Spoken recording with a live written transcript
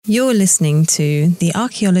You're listening to the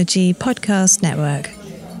Archaeology Podcast Network.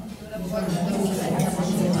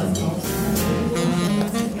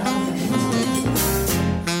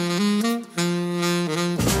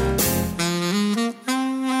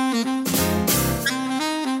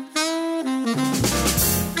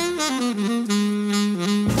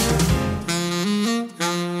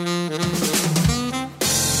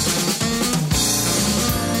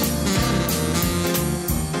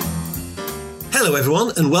 Hello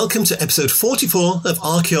everyone, and welcome to episode 44 of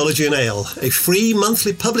Archaeology and Ale, a free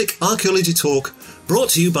monthly public archaeology talk brought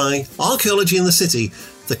to you by Archaeology in the City,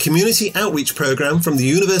 the community outreach programme from the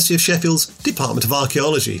University of Sheffield's Department of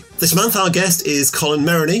Archaeology. This month our guest is Colin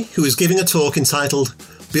Merroney, who is giving a talk entitled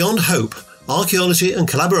Beyond Hope, Archaeology and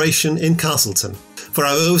Collaboration in Castleton. For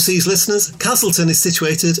our overseas listeners, Castleton is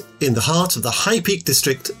situated in the heart of the High Peak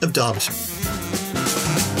district of Derbyshire.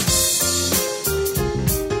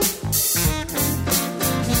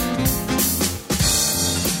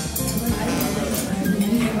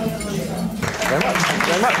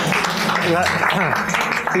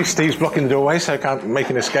 See, Steve's blocking the doorway, so I can't make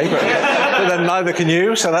an escape. But then neither can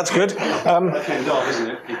you, so that's good.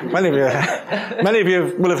 Many of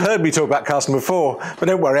you will have heard me talk about Castleton before, but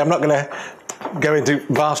don't worry, I'm not going to go into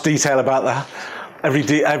vast detail about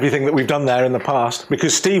everything that we've done there in the past,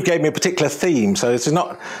 because Steve gave me a particular theme, so this is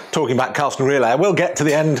not talking about Castleton really. I will get to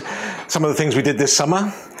the end some of the things we did this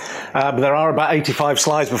summer, but there are about 85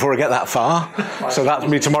 slides before I get that far, so that'll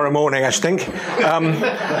be tomorrow morning, I think.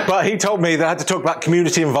 But he told me that I had to talk about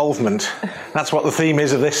community involvement. That's what the theme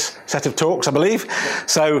is of this set of talks, I believe.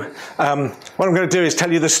 So what I'm going to do is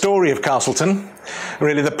tell you the story of Castleton,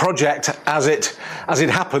 really the project as it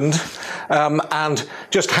happened, and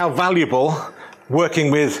just how valuable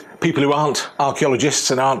working with people who aren't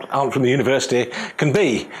archaeologists and aren't from the university can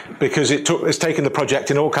be, because it's taken the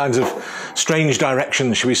project in all kinds of strange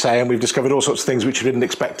directions, shall we say, and we've discovered all sorts of things which we didn't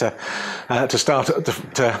expect to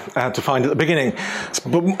find at the beginning.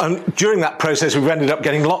 But during that process, we've ended up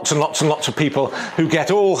getting lots and lots and lots of people who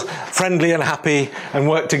get all friendly and happy and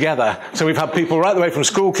work together. So we've had people right the way from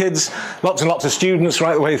school kids, lots and lots of students,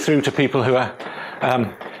 right the way through to people who are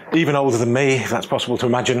even older than me, if that's possible to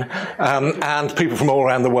imagine, and people from all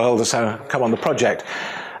around the world have come on the project.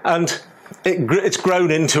 And it's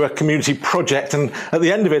grown into a community project, and at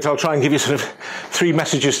the end of it I'll try and give you sort of 3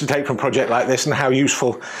 messages to take from a project like this, and how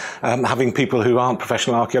useful having people who aren't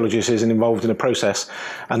professional archaeologists is and involved in a process.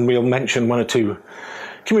 And we'll mention 1 or 2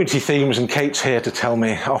 community themes, and Kate's here to tell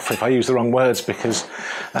me off if I use the wrong words, because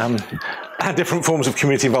different forms of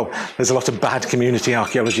community involved. There's a lot of bad community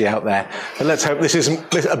archaeology out there, but let's hope this isn't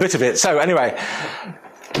a bit of it. So anyway,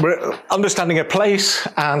 we're understanding a place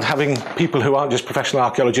and having people who aren't just professional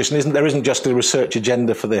archaeologists, and there isn't just a research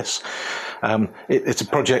agenda for this. It's a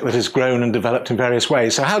project that has grown and developed in various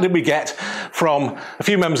ways. So how did we get from a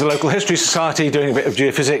few members of the local history society doing a bit of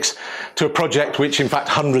geophysics to a project which in fact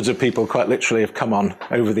hundreds of people quite literally have come on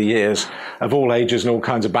over the years, of all ages and all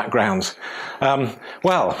kinds of backgrounds?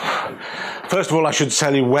 Well, first of all I should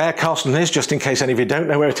tell you where Castleton is, just in case any of you don't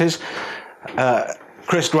know where it is.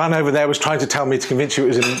 Chris Dwan over there was trying to tell me to convince you it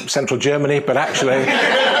was in central Germany, but actually,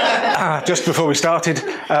 just before we started,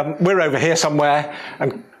 we're over here somewhere,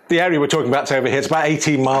 and the area we're talking about is over here. It's about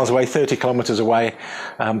 18 miles away, 30 kilometres away,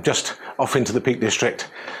 just off into the Peak District,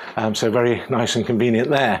 so very nice and convenient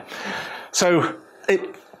there. So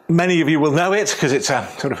many of you will know it because it's a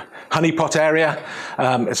sort of honeypot area.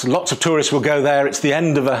 It's lots of tourists will go there. It's the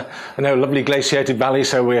end of a lovely glaciated valley,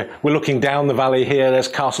 so we're looking down the valley here. There's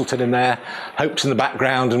Castleton in there, Hope's in the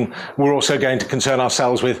background, and we're also going to concern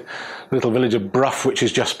ourselves with the little village of Brough, which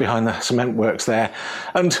is just behind the cement works there.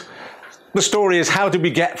 And the story is, how did we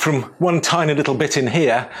get from one tiny little bit in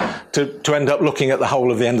here to end up looking at the whole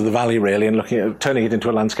of the end of the valley, really, and looking at turning it into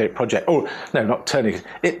a landscape project? Oh, no, not turning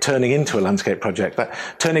into a landscape project. But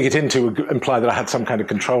turning it into would imply that I had some kind of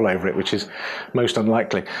control over it, which is most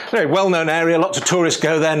unlikely. Very well-known area. Lots of tourists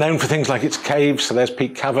go there, known for things like its caves. So there's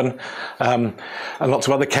Peak Cavern, and lots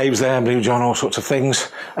of other caves there, Blue John, all sorts of things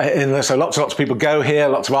in there. So lots and lots of people go here.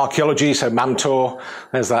 Lots of archaeology. So Mamtor,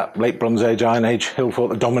 there's that late Bronze Age, Iron Age hill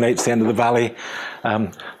fort that dominates the end of the valley.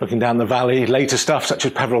 Looking down the valley, later stuff such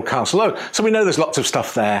as Peveril Castle. So we know there's lots of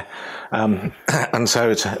stuff there, and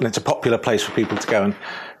so it's a popular place for people to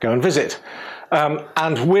go and visit. And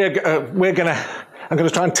I'm going to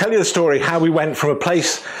try and tell you the story how we went from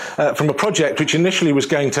from a project which initially was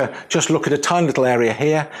going to just look at a tiny little area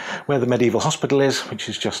here where the medieval hospital is, which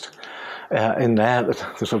is just in there, the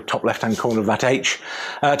sort of top left-hand corner of that H,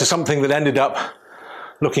 to something that ended up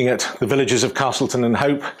looking at the villages of Castleton and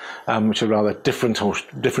Hope, which are rather different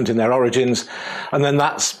in their origins. And then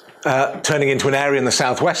that's turning into an area in the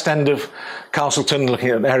southwest end of Castleton, looking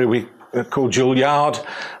at an area we called Jewel Yard,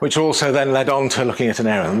 which also then led on to looking at an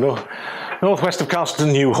area in the northwest of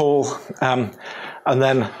Castleton, New Hall, and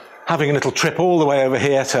then having a little trip all the way over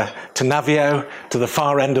here to Navio, to the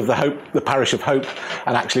far end of the Parish of Hope,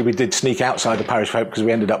 and actually we did sneak outside the Parish of Hope because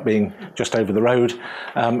we ended up being just over the road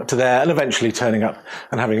to there, and eventually turning up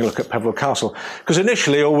and having a look at Peveril Castle. Because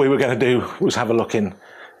initially all we were going to do was have a look in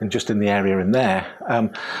just in the area in there.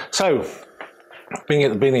 So, being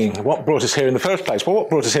at the beginning, what brought us here in the first place? Well, what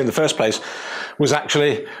brought us here in the first place was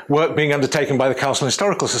actually work being undertaken by the Castle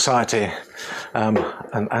Historical Society. And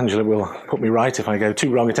Angela will put me right if I go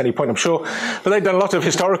too wrong at any point, I'm sure. But they've done a lot of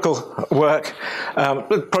historical work,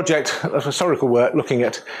 project of historical work looking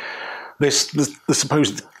at the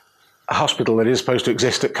supposed hospital that is supposed to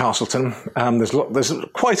exist at Castleton. There's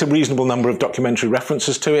quite a reasonable number of documentary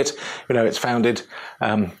references to it. You know, it's founded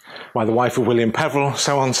by the wife of William Peveril,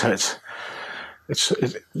 so on. So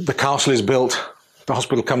the castle is built. The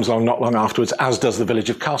hospital comes along not long afterwards, as does the village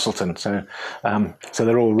of Castleton. So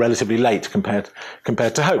they're all relatively late compared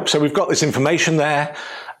to Hope. So we've got this information there,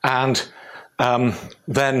 and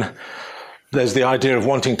then there's the idea of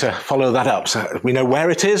wanting to follow that up. So we know where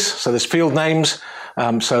it is. So there's field names.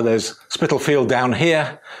 So there's Spitalfield down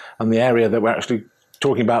here, and the area that we're actually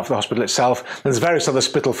talking about for the hospital itself. There's various other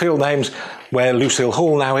Spitalfield names where Lucille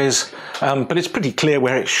Hall now is, but it's pretty clear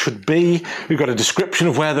where it should be. We've got a description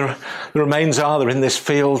of where the remains are. They're in this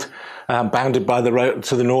field, bounded by the road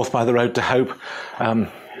to the north by the road to Hope,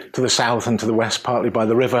 to the south and to the west partly by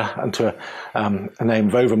the river, and to a name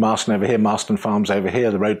of Overmarston over here, Marston Farms over here.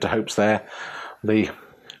 The road to Hope's there. The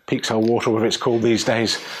Peaksar Water, whatever it's called these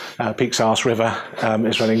days, Peaksarse River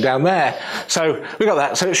is running down there. So we've got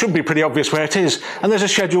that. So it should be pretty obvious where it is. And there's a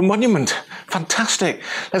scheduled monument. Fantastic.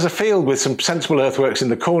 There's a field with some sensible earthworks in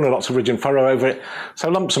the corner, lots of ridge and furrow over it. So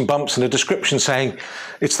lumps and bumps and a description saying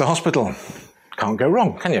it's the hospital. Can't go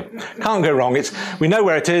wrong, can you? Can't go wrong. We know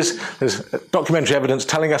where it is. There's documentary evidence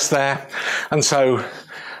telling us there. And so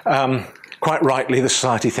quite rightly, the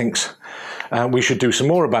Society thinks we should do some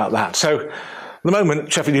more about that. So at the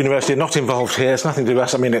moment, Sheffield University are not involved here. It's nothing to do with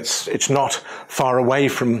us. I mean, it's not far away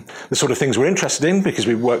from the sort of things we're interested in, because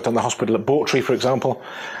we've worked on the hospital at Bawtry, for example.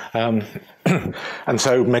 And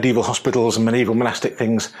so medieval hospitals and medieval monastic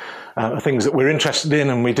things are things that we're interested in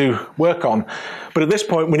and we do work on. But at this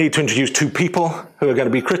point, we need to introduce two people who are going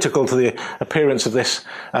to be critical to the appearance of this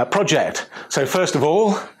project. So first of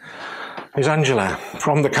all, is Angela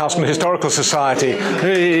from the Castleton Historical Society.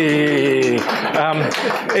 Hey.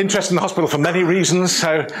 Interested in the hospital for many reasons.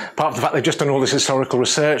 So apart from the fact they've just done all this historical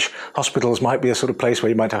research, hospitals might be a sort of place where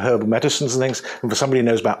you might have herbal medicines and things. And for somebody who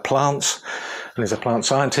knows about plants and is a plant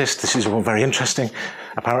scientist, this is all very interesting,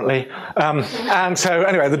 apparently. And so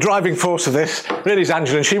anyway, the driving force of this really is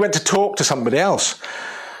Angela, and she went to talk to somebody else,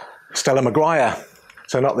 Stella Maguire.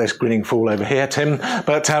 So not this grinning fool over here, Tim,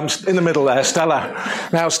 but in the middle there, Stella.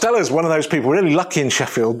 Now, Stella's one of those people really lucky in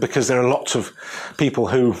Sheffield, because there are lots of people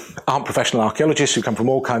who aren't professional archaeologists, who come from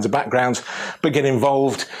all kinds of backgrounds, but get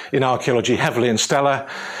involved in archaeology heavily. And Stella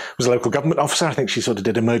was a local government officer. I think she sort of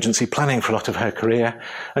did emergency planning for a lot of her career.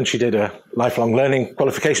 And she did a lifelong learning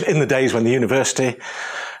qualification in the days when the university,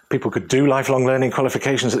 people could do lifelong learning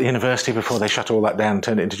qualifications at the university before they shut all that down and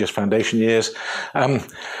turned it into just foundation years.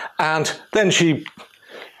 And then she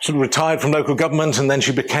sort of retired from local government, and then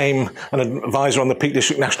she became an advisor on the Peak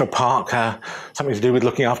District National Park, something to do with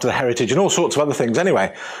looking after the heritage and all sorts of other things.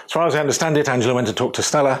 Anyway, as far as I understand it, Angela went to talk to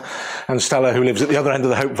Stella, and Stella, who lives at the other end of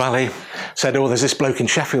the Hope Valley, said, oh, there's this bloke in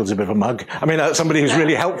Sheffield's a bit of a mug. I mean, somebody who's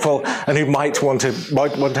really helpful and who might want to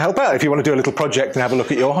help out if you want to do a little project and have a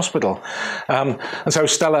look at your hospital. And so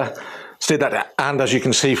Stella did that, and as you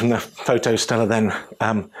can see from the photo, Stella then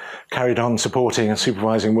carried on supporting and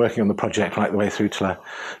supervising, working on the project right the way through to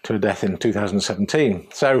her death in 2017.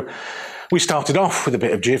 So we started off with a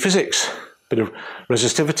bit of geophysics, a bit of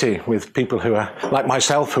resistivity with people who are, like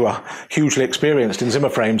myself, who are hugely experienced in Zimmer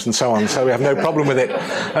frames and so on, so we have no problem with it.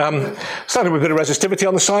 Started with a bit of resistivity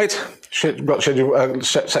on the site, got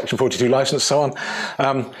Section 42 license, so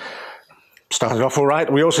on. Started off all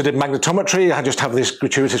right. We also did magnetometry. I just have this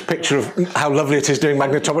gratuitous picture of how lovely it is doing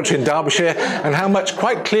magnetometry in Derbyshire, and how much,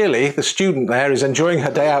 quite clearly, the student there is enjoying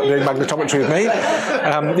her day out doing magnetometry with me.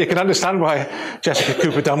 You can understand why Jessica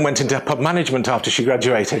Cooper-Dunn went into pub management after she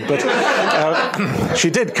graduated, but she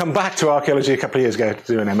did come back to archaeology a couple of years ago to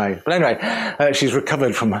do an MA. But anyway, she's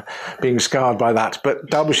recovered from being scarred by that. But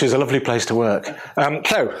Derbyshire is a lovely place to work. And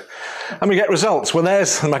we get results. Well,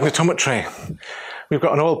 there's the magnetometry. We've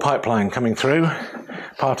got an oil pipeline coming through,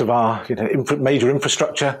 part of our major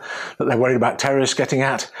infrastructure that they're worried about terrorists getting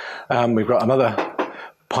at. We've got another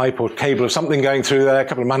pipe or cable or something going through there, a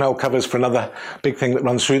couple of manhole covers for another big thing that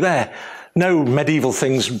runs through there. No medieval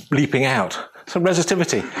things leaping out. So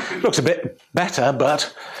resistivity looks a bit better,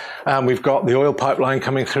 but we've got the oil pipeline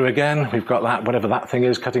coming through again. We've got that, whatever that thing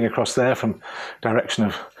is, cutting across there from direction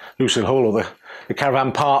of Lucille Hall or the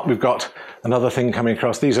caravan park. We've got another thing coming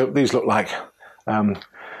across. These look like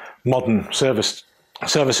modern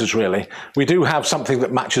services, really. We do have something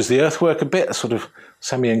that matches the earthwork a bit, a sort of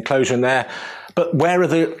semi-enclosure in there. But where are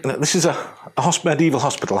this is a medieval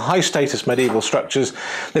hospital, high-status medieval structures.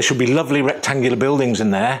 There should be lovely rectangular buildings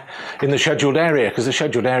in there in the scheduled area, because the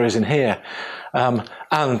scheduled area is in here.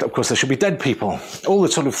 And, of course, there should be dead people. All the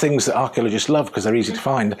sort of things that archaeologists love because they're easy to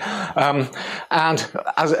find. And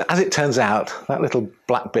as it turns out, that little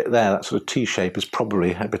black bit there, that sort of T shape, is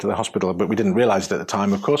probably a bit of the hospital, but we didn't realise it at the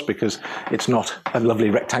time, of course, because it's not a lovely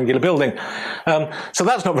rectangular building. So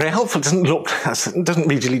that's not very helpful. It doesn't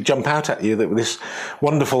immediately jump out at you that this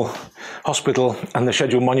wonderful hospital and the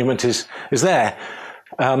scheduled monument is there.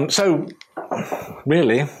 So,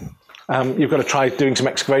 really, you've got to try doing some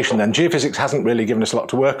excavation then. Geophysics hasn't really given us a lot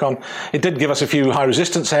to work on. It did give us a few high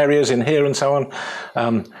resistance areas in here and so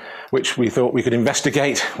on, which we thought we could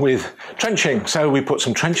investigate with trenching. So we put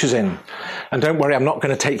some trenches in. And don't worry, I'm not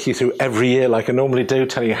going to take you through every year like I normally do,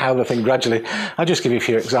 tell you how the thing gradually. I'll just give you a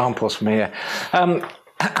few examples from here.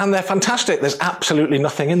 And they're fantastic. There's absolutely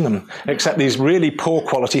nothing in them except these really poor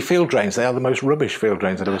quality field drains. They are the most rubbish field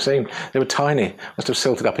drains I've ever seen. They were tiny, must have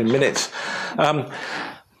silted up in minutes.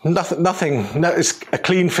 Nothing. No, it's a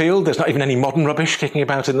clean field. There's not even any modern rubbish kicking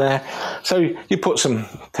about in there. So you put some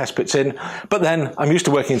test pits in. But then I'm used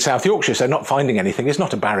to working in South Yorkshire, so not finding anything is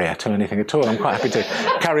not a barrier to anything at all. I'm quite happy to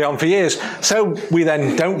carry on for years. So we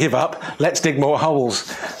then don't give up. Let's dig more holes.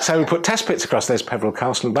 So we put test pits across. There's Peveril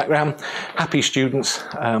Castle in the background. Happy students,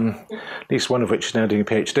 at least one of which is now doing a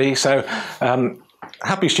PhD. So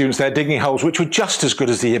happy students there digging holes which were just as good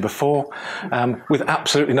as the year before, with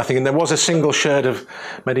absolutely nothing. And there was a single sherd of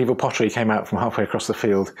medieval pottery came out from halfway across the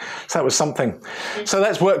field. So that was something. So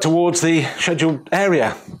let's work towards the scheduled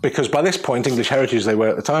area, because by this point, English Heritage they were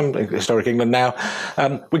at the time, Historic England now,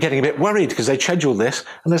 we're getting a bit worried because they scheduled this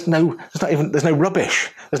and there's no rubbish.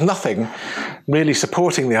 There's nothing really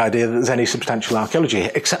supporting the idea that there's any substantial archaeology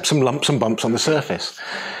except some lumps and bumps on the surface.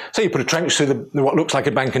 So you put a trench through what looks like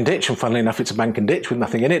a bank and ditch, and funnily enough, it's a bank and ditch with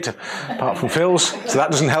nothing in it, apart from fills. So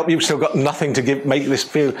that doesn't help. You've still got nothing to make this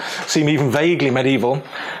seem even vaguely medieval.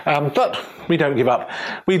 But we don't give up.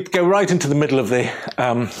 We go right into the middle of the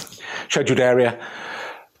scheduled area.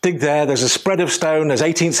 Dig there, there's a spread of stone, there's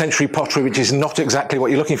 18th century pottery, which is not exactly what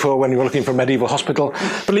you're looking for when you're looking for a medieval hospital,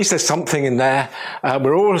 but at least there's something in there.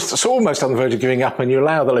 We're almost on the verge of giving up, and you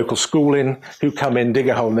allow the local school in, who come in, dig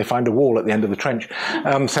a hole, and they find a wall at the end of the trench.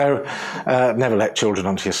 So never let children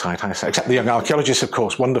onto your site, I say, except the young archaeologists, of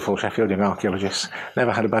course, wonderful Sheffield young archaeologists.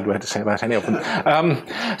 Never had a bad word to say about any of them.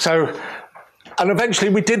 And eventually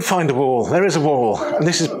we did find a wall. There is a wall. And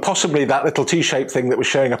this is possibly that little T-shaped thing that was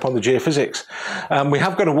showing up on the geophysics. We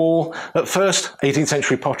have got a wall. At first, 18th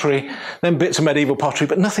century pottery, then bits of medieval pottery,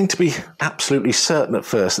 but nothing to be absolutely certain at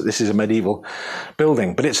first that this is a medieval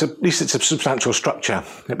building. But at least it's a substantial structure,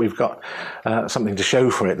 that we've got something to show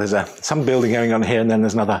for it. There's some building going on here, and then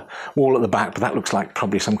there's another wall at the back, but that looks like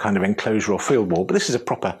probably some kind of enclosure or field wall. But this is a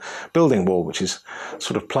proper building wall, which is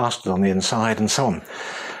sort of plastered on the inside and so on.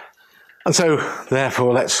 And so,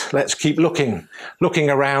 therefore, let's keep looking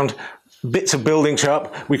around. Bits of buildings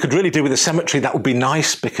up. We could really do with a cemetery. That would be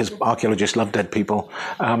nice because archaeologists love dead people,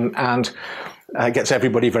 and gets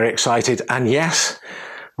everybody very excited. And yes,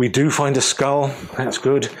 we do find a skull. That's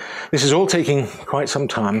good. This is all taking quite some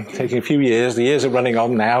time, taking a few years. The years are running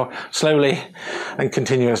on now, slowly and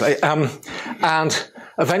continuously. And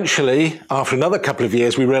eventually, after another couple of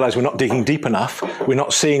years, we realise we're not digging deep enough. We're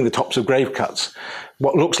not seeing the tops of grave cuts.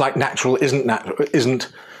 What looks like natural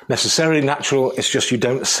isn't necessarily natural. It's just you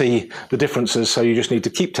don't see the differences, so you just need to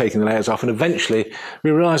keep taking the layers off. And eventually, we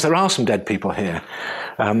realise there are some dead people here.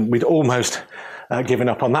 We'd almost given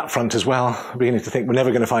up on that front as well, beginning to think we're never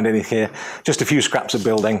going to find anything here. Just a few scraps of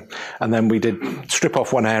building, and then we did strip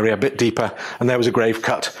off one area a bit deeper, and there was a grave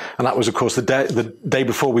cut. And that was, of course, the day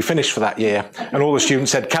before we finished for that year. And all the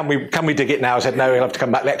students said, "Can we dig it now?" I said, "No, you'll have to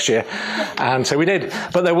come back next year." And so we did.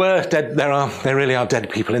 But there really are dead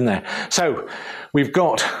people in there. So we've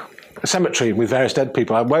got a cemetery with various dead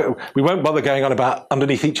people. We won't bother going on about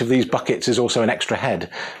underneath each of these buckets is also an extra head,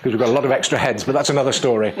 because we've got a lot of extra heads, but that's another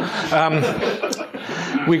story.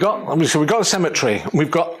 We've got a cemetery. We've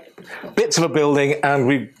got bits of a building,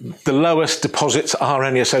 and the lowest deposits are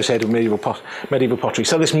only associated with medieval pottery.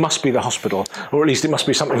 So this must be the hospital, or at least it must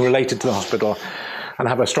be something related to the hospital. And I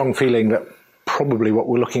have a strong feeling that probably what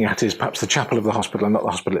we're looking at is perhaps the chapel of the hospital and not the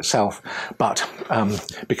hospital itself, but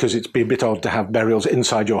because it'd be a bit odd to have burials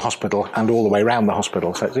inside your hospital and all the way around the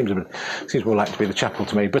hospital, so it seems more like to be the chapel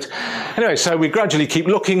to me. But anyway, so we gradually keep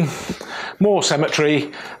looking, more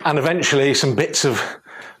cemetery, and eventually some bits of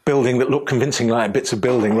building that look convincingly like bits of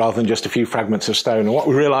building rather than just a few fragments of stone. And what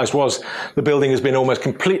we realised was the building has been almost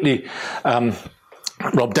completely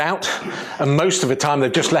robbed out, and most of the time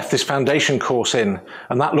they've just left this foundation course in,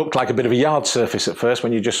 and that looked like a bit of a yard surface at first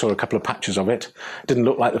when you just saw a couple of patches of it. It didn't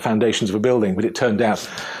look like the foundations of a building, but it turned out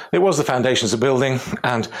it was the foundations of a building,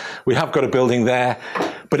 and we have got a building there,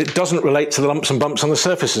 but it doesn't relate to the lumps and bumps on the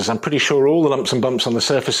surfaces. I'm pretty sure all the lumps and bumps on the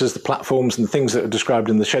surfaces, the platforms and the things that are described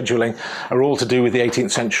in the scheduling are all to do with the 18th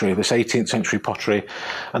century, this 18th century pottery,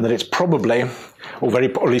 and that it's probably, or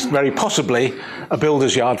at least very possibly, a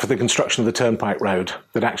builder's yard for the construction of the turnpike road.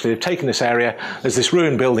 That actually they've taken this area, there's this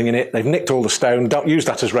ruined building in it, they've nicked all the stone, don't use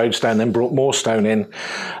that as road stone, then brought more stone in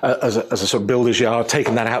as a sort of builder's yard,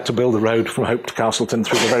 taken that out to build the road from Hope to Castleton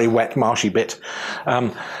through the very wet, marshy bit,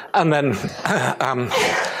 and then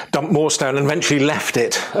dumped more stone and eventually left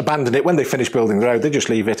it, abandoned it. When they finish building the road, they just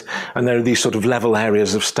leave it, and there are these sort of level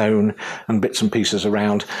areas of stone and bits and pieces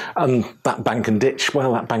around. And that bank and ditch,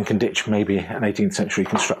 well, that bank and ditch may be an 18th century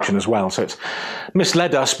construction as well. So it's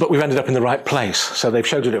misled us, but we've ended up in the right place. So they've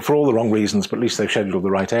scheduled it for all the wrong reasons, but at least they've scheduled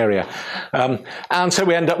the right area. And so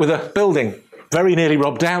we end up with a building very nearly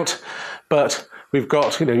robbed out, but we've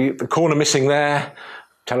got, the corner missing there,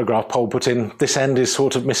 telegraph pole put in. This end is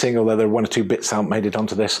sort of missing, although there are one or two bits that haven't made it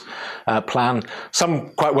onto this plan.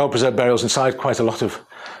 Some quite well-preserved burials inside, quite a lot of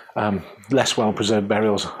less well-preserved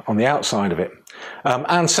burials on the outside of it.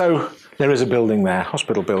 And so there is a building there,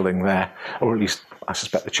 hospital building there, or at least I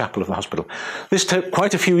suspect the chapel of the hospital. This took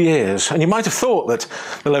quite a few years, and you might have thought that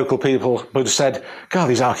the local people would have said, God,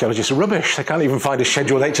 these archaeologists are rubbish. They can't even find a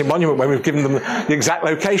Schedule 18 monument when we've given them the exact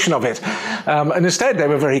location of it. And instead they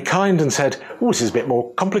were very kind and said, oh, this is a bit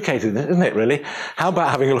more complicated, isn't it, really? How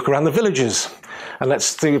about having a look around the villages? And let's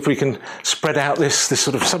see if we can spread out this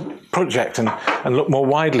sort of sub-project and look more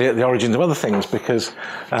widely at the origins of other things, because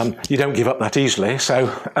you don't give up that easily.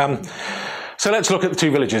 So let's look at the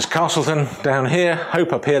two villages. Castleton down here,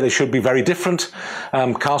 Hope up here. They should be very different.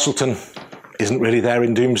 Castleton isn't really there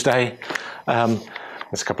in Doomsday.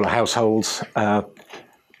 There's a couple of households. Along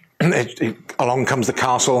comes the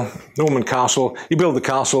castle, Norman Castle. You build the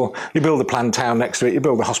castle, you build the planned town next to it, you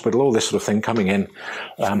build the hospital, all this sort of thing coming in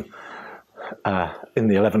the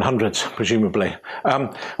 1100s, presumably.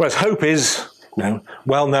 Whereas Hope is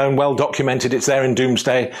well known, well documented. It's there in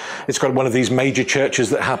Doomsday. It's got one of these major churches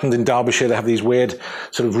that happened in Derbyshire. They have these weird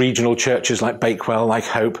sort of regional churches like Bakewell, like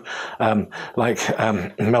Hope, like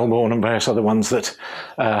Melbourne and various other ones that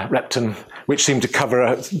Repton, which seem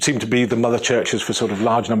to be the mother churches for sort of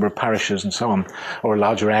large number of parishes and so on, or a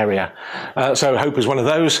larger area. So Hope is one of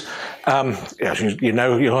those. You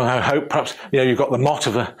know Hope. Perhaps you've got the motte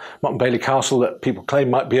of a Motte and Bailey Castle that people claim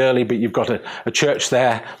might be early, but you've got a church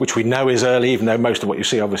there which we know is early, even though most of what you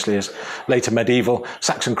see obviously is later medieval.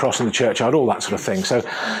 Saxon cross in the churchyard, all that sort of thing. So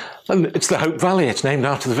it's the Hope Valley. It's named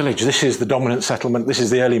after the village. This is the dominant settlement. This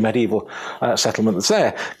is the early medieval settlement that's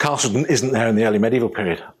there. Castleton isn't there in the early medieval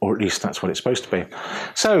period, or at least that's what it's supposed to be.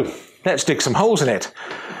 So let's dig some holes in it.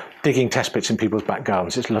 Digging test pits in people's back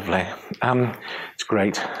gardens. It's lovely. It's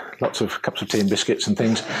great. Lots of cups of tea and biscuits and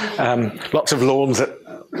things. Lots of lawns that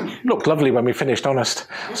looked lovely when we finished, honest,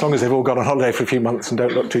 as long as they've all gone on holiday for a few months and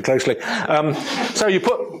don't look too closely. So you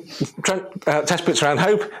put test pits around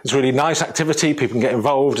Hope. It's a really nice activity. People can get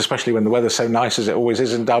involved, especially when the weather's so nice as it always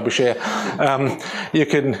is in Derbyshire. You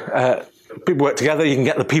can... people work together, you can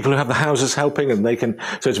get the people who have the houses helping, and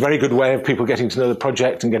so it's a very good way of people getting to know the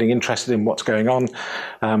project and getting interested in what's going on.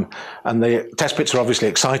 And the test pits are obviously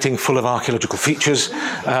exciting, full of archaeological features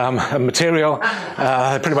and material.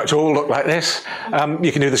 They pretty much all look like this.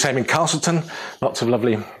 You can do the same in Castleton. Lots of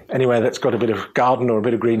lovely, anywhere that's got a bit of garden or a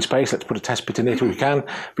bit of green space, let's put a test pit in it if we can.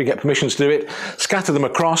 If we get permissions to do it, scatter them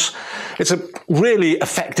across. It's a really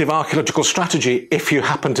effective archaeological strategy if you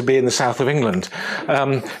happen to be in the south of England.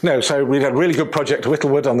 So we had a really good project at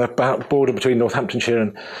Whittlewood on the border between Northamptonshire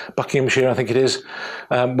and Buckinghamshire, I think it is,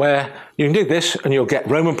 where you can do this and you'll get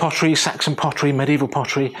Roman pottery, Saxon pottery, medieval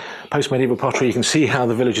pottery, post-medieval pottery. You can see how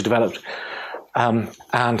the village developed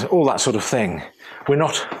and all that sort of thing. We're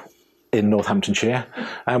not in Northamptonshire,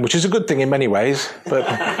 which is a good thing in many ways,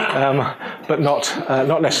 but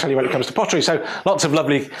not necessarily when it comes to pottery. So lots of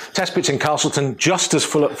lovely test pits in Castleton, just as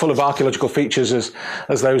full of archaeological features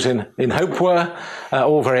as those in Hope were,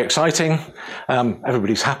 all very exciting.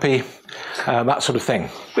 Everybody's happy, that sort of thing.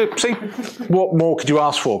 But see, what more could you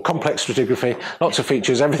ask for? Complex stratigraphy, lots of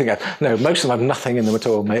features, everything else. No, most of them have nothing in them at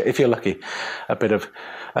all, if you're lucky. A bit of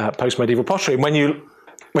post-medieval pottery. And when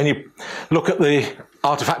you look at the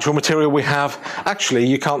artifactual material we have, actually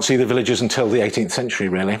you can't see the villages until the 18th century,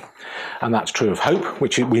 really. And that's true of Hope,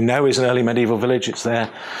 which we know is an early medieval village. It's there.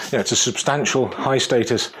 It's a substantial,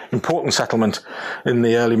 high-status, important settlement in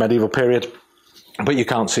the early medieval period. But you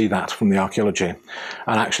can't see that from the archaeology.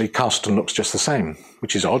 And actually, Castleton looks just the same,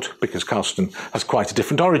 which is odd, because Castleton has quite a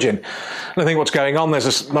different origin. And I think what's going on,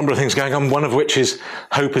 there's a number of things going on, one of which is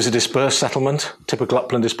Hope is a dispersed settlement, typical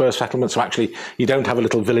upland dispersed settlement. So actually, you don't have a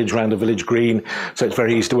little village around a village green, so it's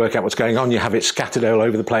very easy to work out what's going on. You have it scattered all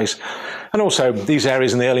over the place. And also, these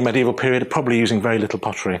areas in the early medieval period are probably using very little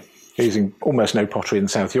pottery. Using almost no pottery in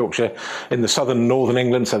South Yorkshire, in the southern and northern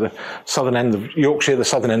England, so the southern end of Yorkshire, the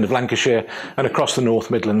southern end of Lancashire, and across the North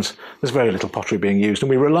Midlands, there's very little pottery being used, and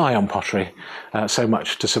we rely on pottery so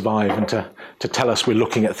much to survive and to tell us we're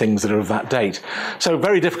looking at things that are of that date. So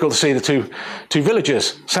very difficult to see the two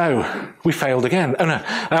villages. So we failed again. Oh no.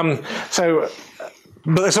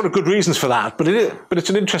 But there's sort of good reasons for that. But it's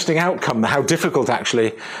an interesting outcome, how difficult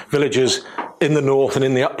actually villages in the north and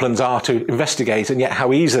in the uplands are to investigate, and yet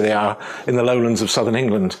how easy they are in the lowlands of southern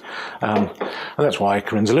England. And that's why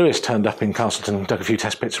Carinza Lewis turned up in Castleton, dug a few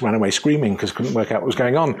test pits, ran away screaming because couldn't work out what was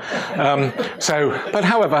going on. But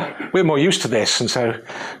however, we're more used to this, and so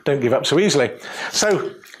don't give up so easily.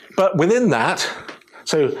 But within that,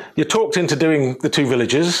 so you're talked into doing the two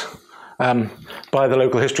villages, by the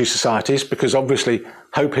local history societies, because obviously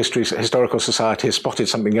Hope Historical Society has spotted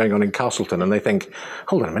something going on in Castleton, and they think,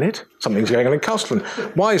 hold on a minute, something's going on in Castleton.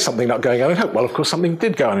 Why is something not going on in Hope? Well, of course, something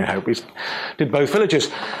did go on in Hope. We did both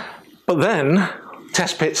villages. But then,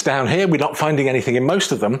 test pits down here, we're not finding anything in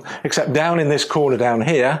most of them, except down in this corner down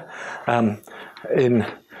here, in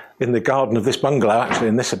the garden of this bungalow, actually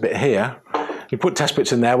in this a bit here. You put test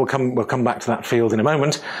pits in there, we'll come back to that field in a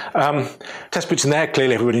moment. Test pits in there,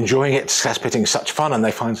 clearly everybody enjoying it. Test pitting is such fun, and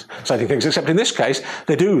they find exciting things, except in this case,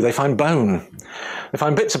 they find bone. They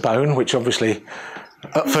find bits of bone, which obviously,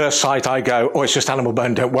 at first sight I go, oh, it's just animal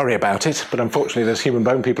bone, don't worry about it. But unfortunately there's human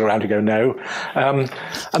bone people around who go, no.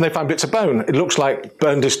 And they find bits of bone. It looks like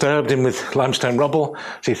bone disturbed in with limestone rubble.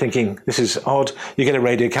 So you're thinking, this is odd. You get a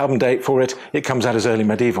radiocarbon date for it. It comes out as early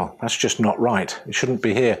medieval. That's just not right. It shouldn't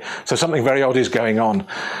be here. So something very odd is going on.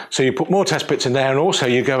 So you put more test pits in there, and also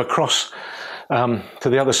you go across to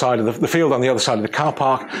the other side of the field, on the other side of the car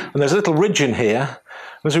park. And there's a little ridge in here.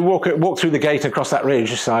 As we walk through the gate and across that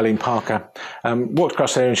ridge, this is Eileen Parker, walked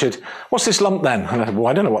across there and said, what's this lump then? And I said, well,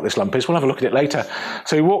 I don't know what this lump is. We'll have a look at it later.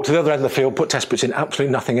 So we walked to the other end of the field, put test pits in,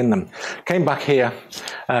 absolutely nothing in them. Came back here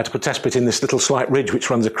to put test pit in this little slight ridge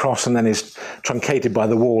which runs across and then is truncated by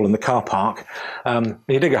the wall and the car park. And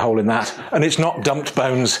you dig a hole in that, and it's not dumped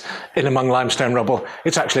bones in among limestone rubble.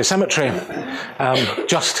 It's actually a cemetery,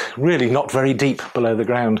 just really not very deep below the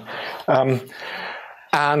ground.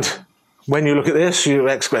 And when you look at this,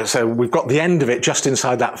 so we've got the end of it just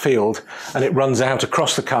inside that field, and it runs out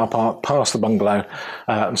across the car park, past the bungalow,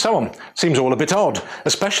 and so on. Seems all a bit odd,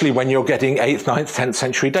 especially when you're getting 8th, 9th, 10th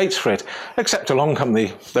century dates for it. Except along come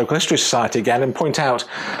the Local History Society again and point out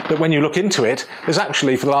that when you look into it, there's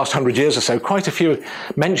actually, for the last 100 years or so, quite a few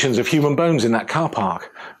mentions of human bones in that car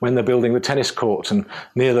park when they're building the tennis court and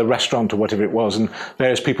near the restaurant or whatever it was, and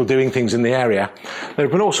various people doing things in the area. There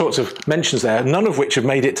have been all sorts of mentions there, none of which have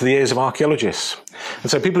made it to the ears of archaeologists.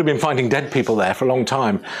 And so people have been finding dead people there for a long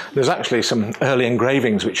time. There's actually some early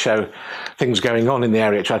engravings which show things going on in the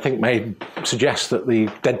area, which I think may suggest that the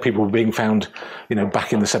dead people were being found,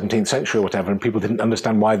 back in the 17th century or whatever, and people didn't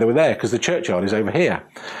understand why they were there, because the churchyard is over here.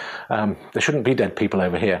 There shouldn't be dead people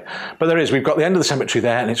over here. But there is. We've got the end of the cemetery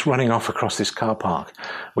there, and it's running off across this car park,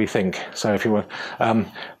 we think. So if you were...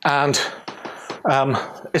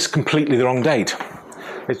 it's completely the wrong date.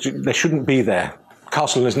 They shouldn't be there.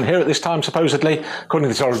 Castleton isn't here at this time, supposedly, according to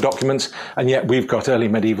the historical documents, and yet we've got early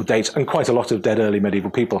medieval dates and quite a lot of dead early medieval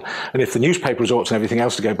people. And if the newspaper resorts and everything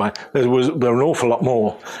else to go by, there are an awful lot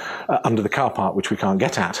more under the car park, which we can't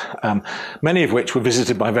get at. Many of which were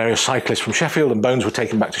visited by various cyclists from Sheffield, and bones were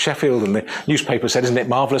taken back to Sheffield, and the newspaper said, isn't it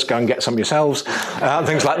marvellous, go and get some yourselves, and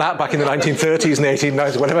things like that back in the 1930s and the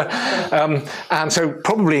 1890s, whatever. And so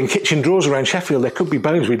probably in kitchen drawers around Sheffield, there could be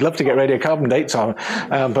bones we'd love to get radiocarbon dates on,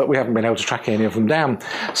 but we haven't been able to track any of them down.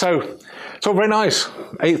 So It's all very nice.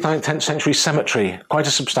 8th, 9th, 10th century cemetery, quite a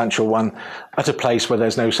substantial one, at a place where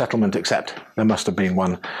there's no settlement, except there must have been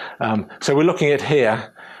one. So we're looking at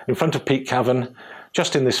here, in front of Peak Cavern,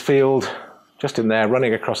 just in this field, just in there,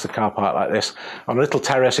 running across the car park like this. On a little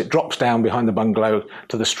terrace, it drops down behind the bungalow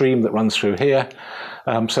to the stream that runs through here.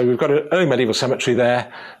 So we've got an early medieval cemetery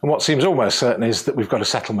there, and what seems almost certain is that we've got a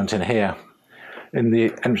settlement in here, in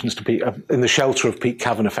the entrance to Peak, in the shelter of Peak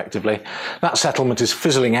Cavern, effectively. That settlement is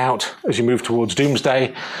fizzling out as you move towards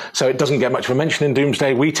Doomsday, so it doesn't get much of a mention in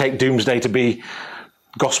Doomsday. We take Doomsday to be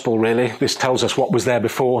gospel, really. This tells us what was there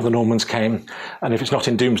before the Normans came, and if it's not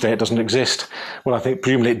in Doomsday, it doesn't exist. Well, I think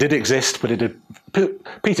presumably it did exist, but it had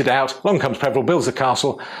petered out. Along comes Peveril, builds the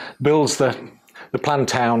castle, builds the planned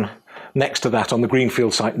town next to that on the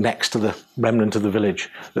greenfield site, next to the remnant of the village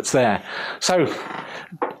that's there. So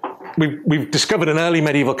we've discovered an early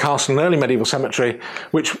medieval castle, an early medieval cemetery,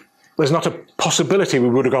 which there's not a possibility we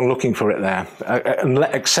would have gone looking for it there,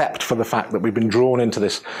 except for the fact that we've been drawn into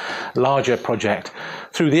this larger project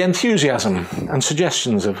through the enthusiasm and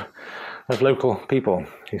suggestions of local people,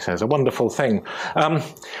 he says. A wonderful thing.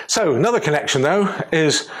 So another connection, though,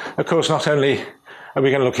 is, of course, not only are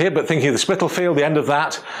we going to look here, but thinking of the Spitalfield, the end of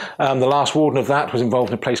that, the last warden of that was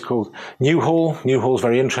involved in a place called Newhall. Newhall's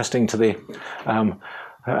very interesting to the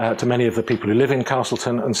to many of the people who live in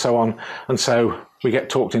Castleton and so on. And so we get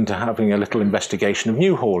talked into having a little investigation of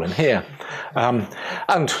Newhall in here.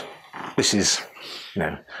 And this is,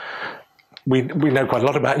 we know quite a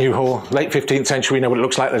lot about Newhall. Late 15th century, we know what it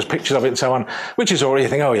looks like. There's pictures of it and so on, which is already, you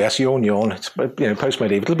think, oh yes, yawn. It's,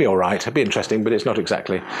 post-medieval, it'll be all right. It'll be interesting, but it's not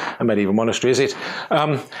exactly a medieval monastery, is it?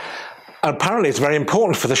 Apparently it's very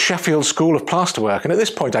important for the Sheffield School of Plasterwork, and at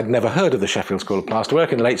this point I'd never heard of the Sheffield School of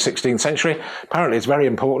Plasterwork in the late 16th century. Apparently it's very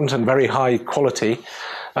important and very high quality.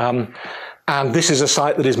 And this is a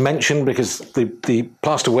site that is mentioned because the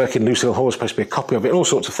plasterwork in Lucy Hall is supposed to be a copy of it, all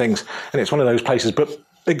sorts of things, and it's one of those places, but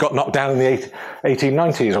it got knocked down in the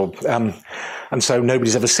 1890s, and so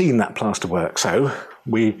nobody's ever seen that plasterwork. So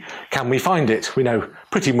can we find it? We know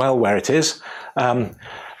pretty well where it is.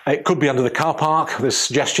 It could be under the car park. There's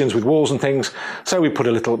suggestions with walls and things. So we put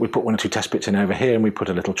one or two test pits in over here, and we put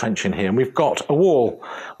a little trench in here, and we've got a wall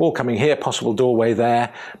coming here, possible doorway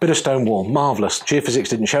there, bit of stone wall, marvellous. Geophysics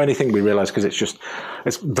didn't show anything, we realised, because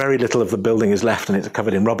it's very little of the building is left, and it's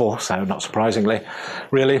covered in rubble, so not surprisingly,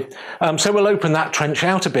 really. So we'll open that trench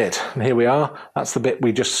out a bit, and here we are. That's the bit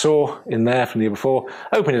we just saw in there from the year before.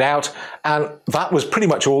 Open it out, and that was pretty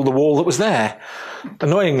much all the wall that was there.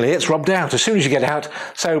 Annoyingly, it's rubbed out as soon as you get out.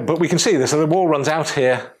 But we can see this. So the wall runs out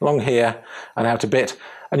here, along here, and out a bit.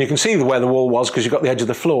 And you can see where the wall was because you've got the edge of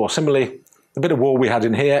the floor. Similarly, the bit of wall we had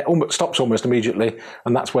in here stops almost immediately,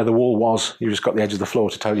 and that's where the wall was. You just got the edge of the floor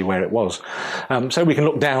to tell you where it was. So we can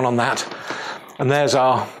look down on that. And there's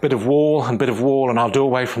our bit of wall and our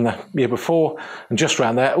doorway from the year before. And just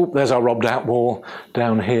around there, there's our robbed out wall.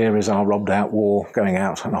 Down here is our robbed out wall going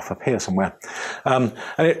out and off up here somewhere. And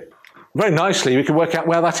very nicely, we can work out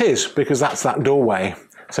where that is, because that's that doorway.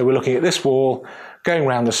 So we're looking at this wall, going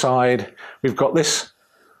round the side. We've got this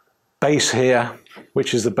base here,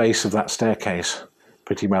 which is the base of that staircase,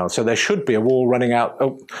 pretty well. So there should be a wall running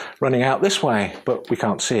out this way, but we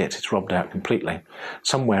can't see it. It's robbed out completely.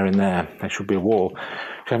 Somewhere in there should be a wall,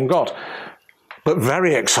 which we haven't got. But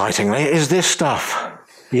very excitingly is this stuff.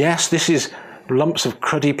 Yes, this is lumps of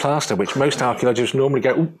cruddy plaster, which most archaeologists normally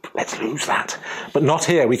go, let's lose that. But not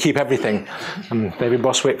here, we keep everything. And David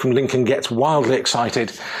Boswick from Lincoln gets wildly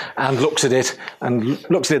excited and looks at it in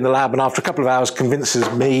the lab, and after a couple of hours convinces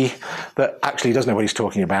me that actually he doesn't know what he's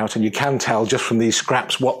talking about, and you can tell just from these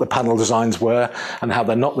scraps what the panel designs were and how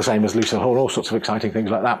they're not the same as Lucy Hall, all sorts of exciting things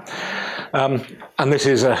like that. And this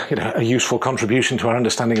is a useful contribution to our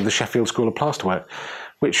understanding of the Sheffield School of Plasterwork,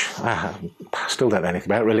 which I still don't know anything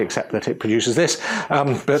about, really, except that it produces this.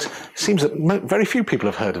 But it seems that very few people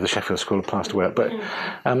have heard of the Sheffield School of Plasterwork, but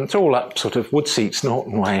it's all up sort of Woodseats,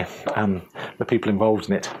 Norton way, the people involved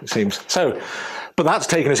in it seems. So, but that's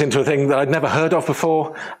taken us into a thing that I'd never heard of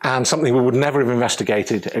before, and something we would never have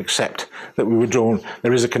investigated, except that we were drawn.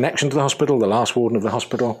 There is a connection to the hospital. The last warden of the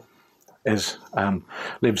hospital goes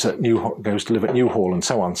to live at Newhall and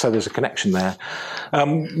so on. So there's a connection there.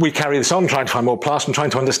 We carry this on, trying to find more plaster and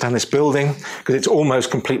trying to understand this building because it's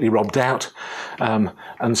almost completely robbed out.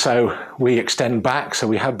 And so we extend back. So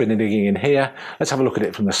we have been digging in here. Let's have a look at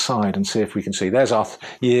it from the side and see if we can see. There's our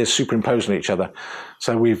years superimposed on each other.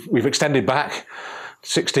 So we've extended back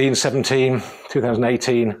 16, 17,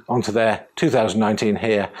 2018 onto there, 2019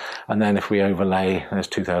 here. And then if we overlay, there's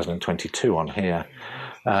 2022 on here.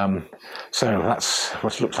 So that's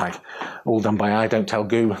what it looks like. All done by eye, don't tell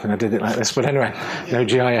Goo, and I did it like this. But anyway, no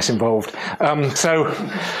GIS involved.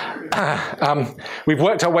 We've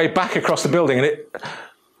worked our way back across the building, and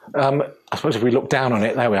I suppose if we look down on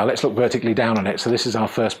it, there we are, let's look vertically down on it. So this is our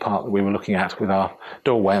first part that we were looking at with our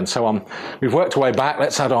doorway and so on. We've worked our way back,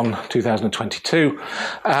 let's add on 2022,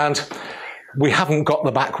 and we haven't got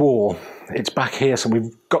the back wall. It's back here, so we've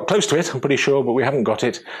got close to it, I'm pretty sure, but we haven't got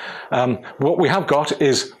it. What we have got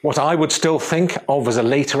is what I would still think of as a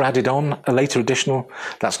later added on, a later additional.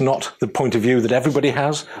 That's not the point of view that everybody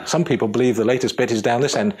has. Some people believe the latest bit is down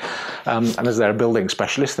this end, and as they're a building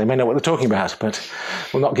specialist, they may know what they're talking about, but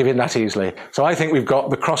we'll not give in that easily. So I think we've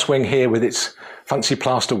got the cross wing here with its fancy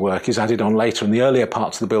plaster work is added on later, and the earlier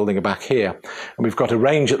parts of the building are back here. And we've got a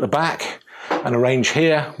range at the back, and a range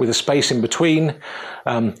here with a space in between.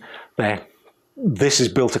 There. This is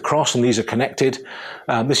built across and these are connected.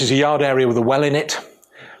 This is a yard area with a well in it.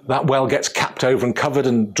 That well gets capped over and covered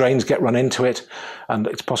and drains get run into it. And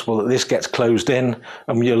it's possible that this gets closed in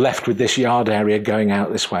and you're left with this yard area going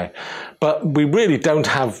out this way. But we really don't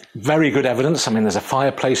have very good evidence. I mean, there's a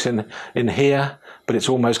fireplace in here, but it's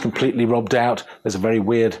almost completely robbed out. There's a very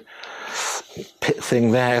weird pit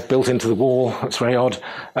thing there built into the wall. That's very odd.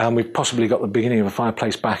 We've possibly got the beginning of a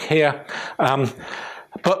fireplace back here.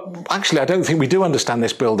 But actually, I don't think we do understand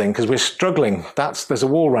this building because we're struggling. There's a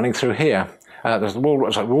wall running through here. There's a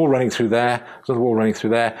wall running through there. There's a wall running through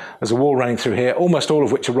there. There's a wall running through here, almost all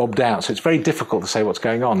of which are robbed out. So it's very difficult to say what's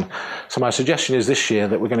going on. So my suggestion is this year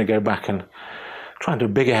that we're going to go back and try and do a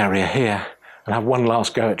big area here and have one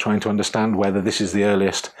last go at trying to understand whether this is the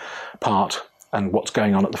earliest part and what's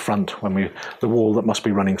going on at the front the wall that must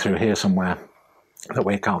be running through here somewhere that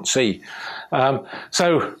we can't see.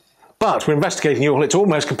 But we're investigating all. It's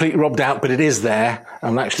almost completely robbed out, but it is there.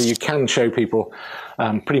 And actually you can show people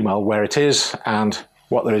pretty well where it is and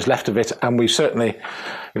what there is left of it. And we've certainly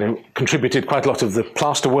contributed quite a lot of the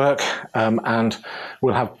plaster work, and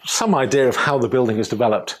we'll have some idea of how the building has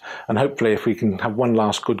developed. And hopefully if we can have one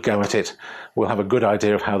last good go at it, we'll have a good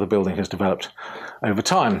idea of how the building has developed over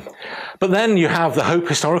time. But then you have the Hope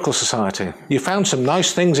Historical Society. You found some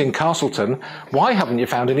nice things in Castleton. Why haven't you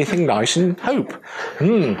found anything nice in Hope?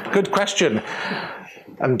 Good question.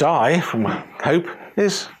 And Di from Hope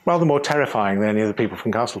is rather more terrifying than any of the people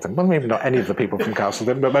from Castleton. Well, maybe not any of the people from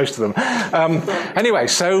Castleton, but most of them. Anyway,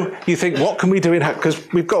 so you think, what can we do in Hope?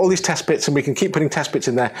 Because we've got all these test bits and we can keep putting test bits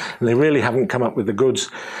in there, and they really haven't come up with the goods.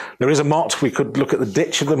 There is a motte. We could look at the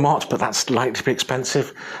ditch of the motte, but that's likely to be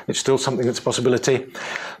expensive. It's still something that's a possibility.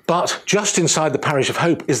 But just inside the parish of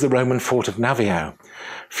Hope is the Roman fort of Navio.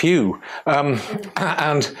 Phew.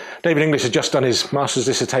 And David English has just done his master's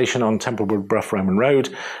dissertation on Templewood Brough Roman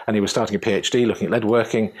Road, and he was starting a PhD looking at lead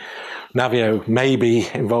working. Navio may be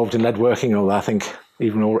involved in lead working, although I think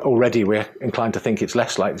even already we're inclined to think it's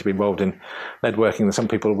less likely to be involved in lead working than some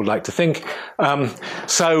people would like to think.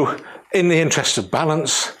 So in the interest of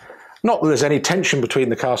balance, not that there's any tension between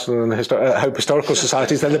the Castle and the Hope Historical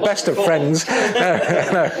Societies. They're the best of friends.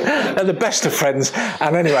 They're the best of friends.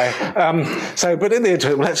 And anyway, but in the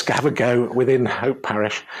interim, let's have a go within Hope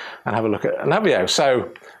Parish and have a look at Navio.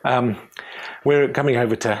 So we're coming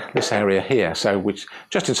over to this area here, so which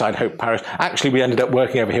just inside Hope Parish. Actually, we ended up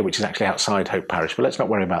working over here, which is actually outside Hope Parish, but let's not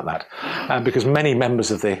worry about that, because many members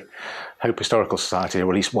of the Hope Historical Society,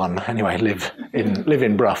 or at least one anyway, live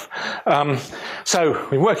in Brough. So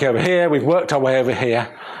we're working over here. We've worked our way over here.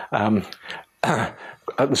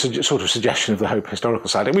 At the sort of suggestion of the Hope Historical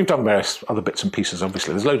Society. We've done various other bits and pieces,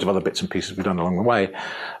 obviously. There's loads of other bits and pieces we've done along the way.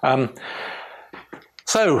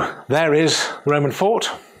 So there is the Roman fort.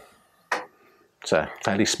 It's a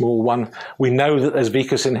fairly small one. We know that there's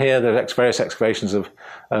vicus in here. There's various excavations of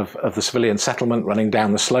the civilian settlement running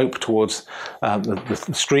down the slope towards the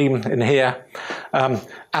stream in here. And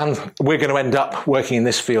we're going to end up working in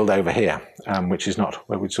this field over here, which is not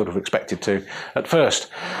where we'd sort of expected to at first.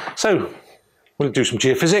 So we'll do some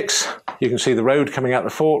geophysics. You can see the road coming out the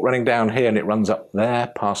fort running down here, and it runs up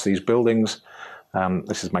there past these buildings.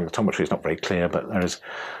 This is magnetometry. It's not very clear, but there is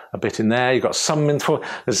a bit in there. You've got some info.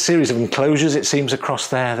 There's a series of enclosures, it seems, across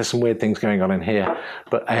there. There's some weird things going on in here,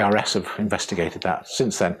 but ARS have investigated that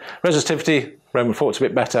since then. Resistivity, Roman fort's a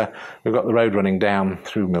bit better. We've got the road running down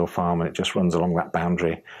through Mill Farm, and it just runs along that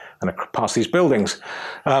boundary and past these buildings,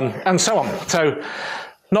 and so on. So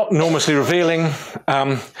not enormously revealing,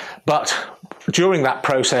 but during that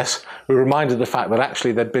process, we were reminded of the fact that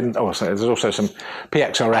actually there's also some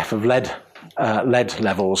PXRF of lead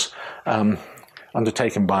levels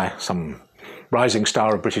undertaken by some rising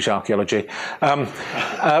star of British archaeology,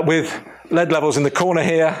 with lead levels in the corner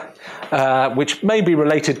here, which may be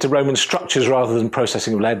related to Roman structures rather than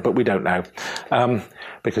processing of lead, but we don't know,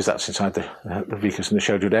 because that's inside the vicus in the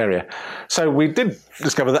Shodred area. So we did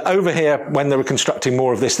discover that over here, when they were constructing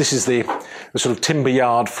more of this is the sort of timber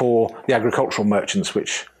yard for the agricultural merchants,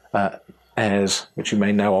 which Ayres, which you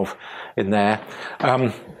may know of in there.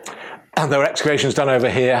 And there were excavations done over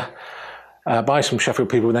here by some Sheffield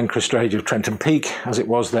people, then Chris Strage of Trenton Peak, as it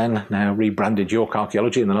was then, now rebranded York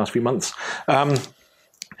Archaeology in the last few months,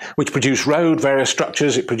 which produced road, various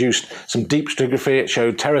structures. It produced some deep stratigraphy, it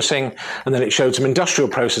showed terracing, and then it showed some industrial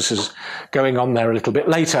processes going on there a little bit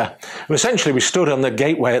later. And essentially we stood on the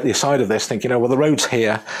gateway at the side of this thinking, well, the road's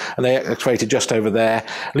here, and they excavated just over there,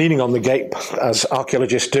 leaning on the gate, as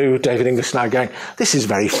archaeologists do. David Inglis now going, this is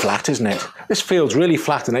very flat, isn't it? This field's really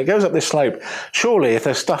flat, and it goes up this slope. Surely if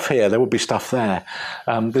there's stuff here, there would be stuff there.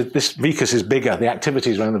 This vicus is bigger. The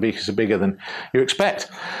activities around the vicus are bigger than you expect.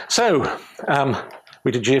 So,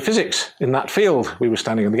 we did geophysics in that field. We were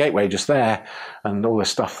standing on the gateway just there, and all this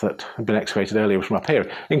stuff that had been excavated earlier was from up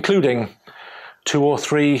here, including 2 or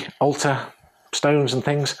 3 altar stones and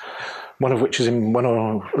things, one of which is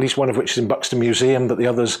at least one of which is in Buxton Museum, but the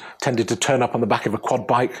others tended to turn up on the back of a quad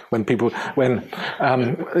bike when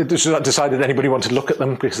it decided anybody wanted to look at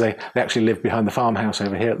them, because they actually live behind the farmhouse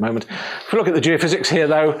over here at the moment. If we look at the geophysics here,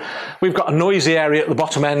 though, we've got a noisy area at the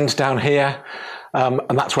bottom end down here.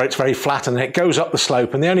 And that's where it's very flat, and then it goes up the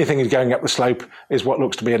slope, and the only thing is going up the slope is what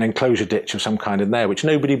looks to be an enclosure ditch of some kind in there, which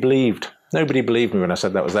nobody believed. Nobody believed me when I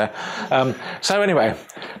said that was there. So anyway,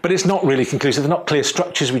 but it's not really conclusive. They're not clear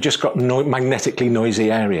structures. We just got magnetically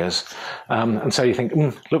noisy areas. And so you think,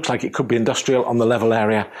 looks like it could be industrial on the level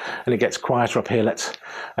area, and it gets quieter up here.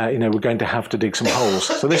 We're going to have to dig some holes.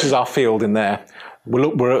 So this is our field in there.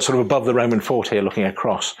 We're sort of above the Roman fort here, looking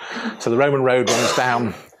across. So the Roman road runs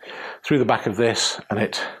down through the back of this, and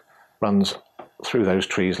it runs through those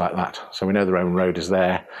trees like that. So we know the Roman road is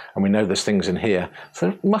there, and we know there's things in here. So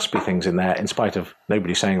there must be things in there, in spite of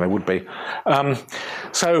nobody saying there would be.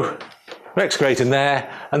 So we excavate in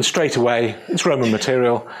there, and straight away, it's Roman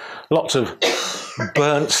material, lots of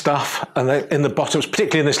burnt stuff, and in the bottoms,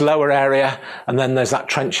 particularly in this lower area, and then there's that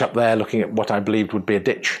trench up there looking at what I believed would be a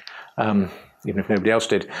ditch. Even if nobody else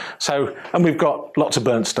did. So, and we've got lots of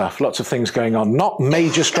burnt stuff, lots of things going on. Not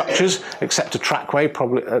major structures, except a trackway,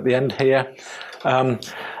 probably at the end here. And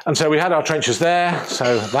so we had our trenches there.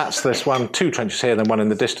 So that's this one, 2 trenches here, then one in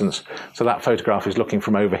the distance. So that photograph is looking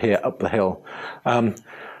from over here up the hill. And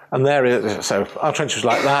there is, so our trenches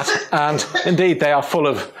like that. And indeed, they are full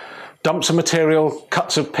of dumps of material,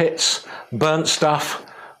 cuts of pits, burnt stuff,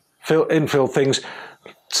 infill things.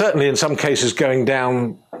 Certainly in some cases going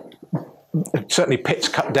down, certainly pits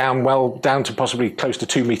cut down well down to possibly close to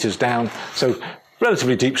 2 meters down, so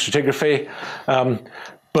relatively deep stratigraphy,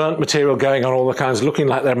 burnt material going on all the kinds, looking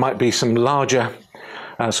like there might be some larger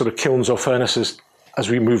sort of kilns or furnaces as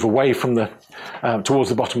we move away from towards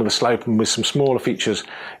the bottom of the slope, and with some smaller features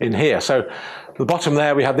in here. So the bottom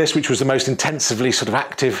there we had this, which was the most intensively sort of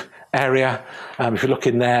active area. If you look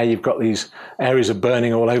in there, you've got these areas of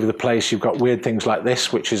burning all over the place. You've got weird things like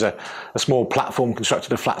this, which is a small platform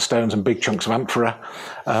constructed of flat stones and big chunks of amphora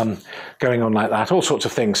going on like that, all sorts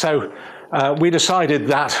of things. So we decided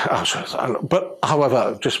that, but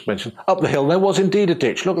however, just mentioned, up the hill there was indeed a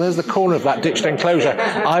ditch. Look, there's the corner of that ditched enclosure.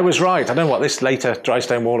 I was right. I don't know what this later dry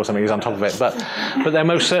stone wall or something is on top of it, but there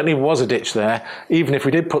most certainly was a ditch there, even if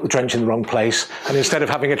we did put the trench in the wrong place, and instead of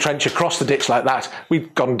having a trench across the ditch like that,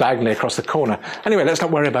 we'd gone diagonally across the corner. Anyway, let's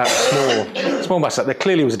not worry about small mess up. There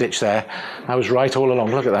clearly was a ditch there. I was right all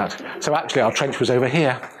along. Look at that. So actually our trench was over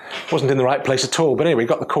here. Wasn't in the right place at all, but anyway, we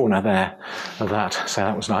got the corner there of that, so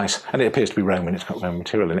that was nice. And it appears to be Roman, it's got Roman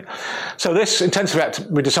material in it. So this intensive act,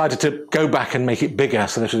 we decided to go back and make it bigger.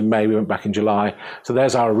 So this was in May, we went back in July. So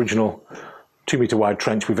there's our original 2 metre wide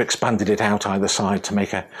trench. We've expanded it out either side to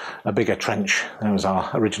make a bigger trench. That was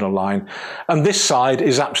our original line. And this side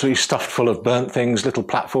is absolutely stuffed full of burnt things, little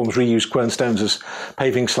platforms, reused quernstones as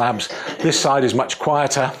paving slabs. This side is much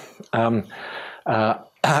quieter.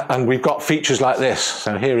 And we've got features like this.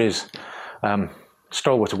 So here is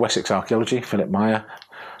stalwart of Wessex archaeology, Philip Meyer.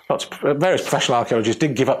 Various professional archaeologists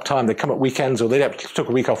did give up time. They'd come at weekends, or they took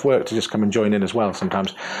a week off work to just come and join in as well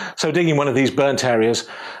sometimes. So digging one of these burnt areas,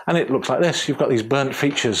 and it looks like this. You've got these burnt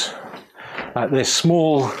features like this,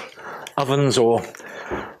 small ovens or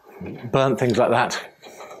burnt things like that.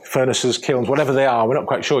 Furnaces, kilns, whatever they are, we're not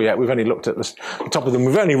quite sure yet. We've only looked at the top of them.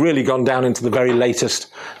 We've only really gone down into the very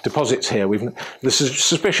latest deposits here. The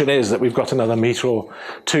suspicion is that we've got another metre or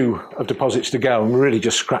 2 of deposits to go, and we're really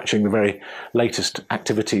just scratching the very latest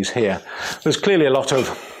activities here. There's clearly a lot of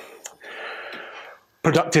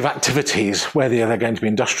productive activities. Whether they're going to be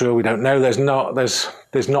industrial, we don't know. There's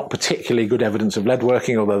not particularly good evidence of lead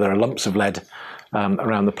working, although there are lumps of lead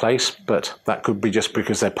around the place, but that could be just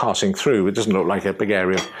because they're passing through. It doesn't look like a big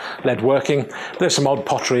area of lead working. There's some odd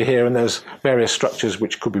pottery here, and there's various structures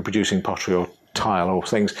which could be producing pottery or tile or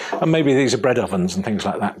things, and maybe these are bread ovens and things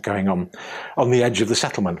like that going on the edge of the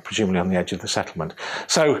settlement, presumably on the edge of the settlement.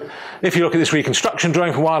 So if you look at this reconstruction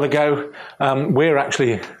drawing from a while ago,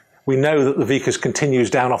 we know that the Vickers continues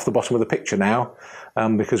down off the bottom of the picture now,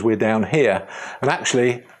 because we're down here, and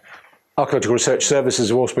actually Archaeological Research Services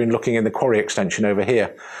have also been looking in the quarry extension over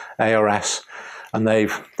here, ARS, and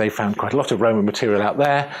they've found quite a lot of Roman material out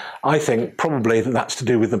there. I think probably that's to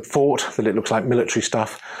do with the fort, that it looks like military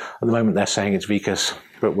stuff. At the moment they're saying it's Vickers,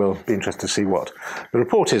 but we'll be interested to see what the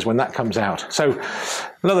report is when that comes out. So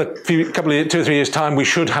another 2 or 3 years' time, we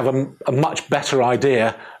should have a much better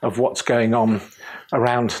idea of what's going on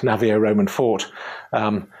around Navio Roman Fort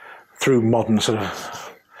through modern sort of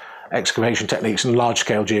excavation techniques and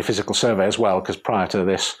large-scale geophysical survey as well, because prior to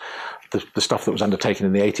this, the stuff that was undertaken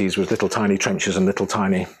in the 80s was little tiny trenches and little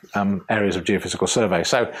tiny areas of geophysical survey.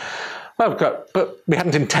 So, but we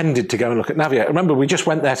hadn't intended to go and look at Navio. Remember, we just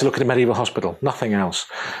went there to look at a medieval hospital, nothing else.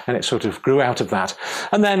 And it sort of grew out of that.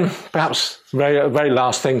 And then, perhaps, very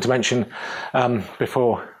last thing to mention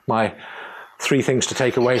before my 3 things to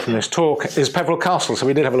take away from this talk is Peveril Castle. So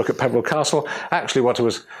we did have a look at Peveril Castle. Actually, what I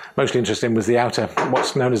was mostly interested in was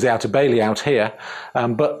what's known as the Outer Bailey out here.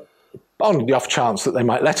 But on the off chance that they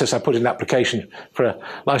might let us, I put in an application for a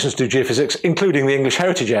license to do geophysics, including the English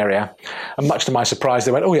Heritage Area. And much to my surprise,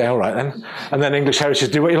 they went, oh yeah, all right then. And then English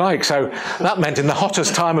Heritage, do what you like. So that meant in the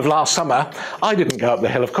hottest time of last summer, I didn't go up the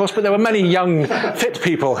hill, of course, but there were many young, fit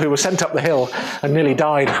people who were sent up the hill and nearly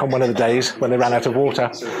died on one of the days when they ran out of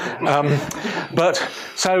water.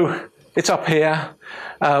 So it's up here,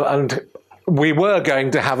 and we were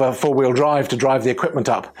going to have a 4-wheel drive to drive the equipment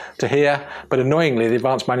up to here, but annoyingly, the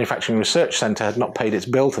Advanced Manufacturing Research Centre had not paid its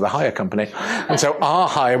bill to the hire company, and so our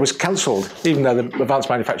hire was cancelled, even though the Advanced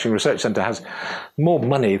Manufacturing Research Centre has more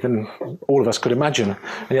money than all of us could imagine,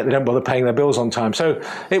 and yet they don't bother paying their bills on time. So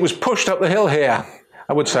it was pushed up the hill here.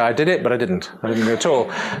 I would say I did it, but I didn't. I didn't go at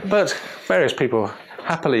all. But various people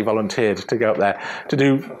happily volunteered to go up there to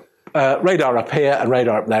do radar up here and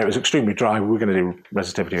radar up there. It was extremely dry. We were going to do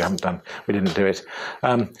resistivity. We didn't do it.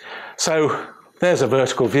 So there's a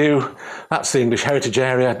vertical view. That's the English Heritage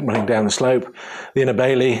Area running down the slope. The Inner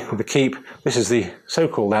Bailey with the keep. This is the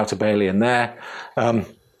so-called Outer Bailey in there.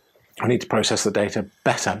 I need to process the data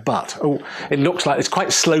better, but it looks like it's quite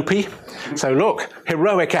slopey. So look,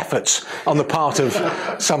 heroic efforts on the part of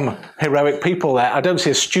some heroic people there. I don't see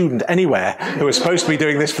a student anywhere who is supposed to be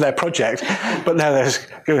doing this for their project, but now there's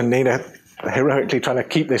Nina heroically trying to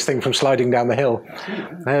keep this thing from sliding down the hill.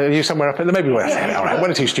 You somewhere up there? Maybe all right, 1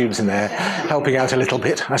 or 2 students in there helping out a little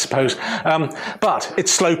bit, I suppose. But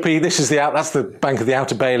it's slopey. That's the bank of the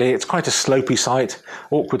Outer Bailey. It's quite a slopey site,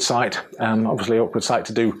 awkward site. Obviously, awkward site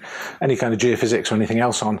to do any kind of geophysics or anything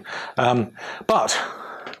else on. But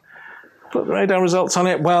put the radar results on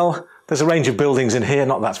it. Well, there's a range of buildings in here.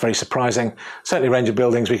 Not that's very surprising. Certainly a range of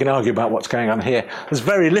buildings. We can argue about what's going on here. There's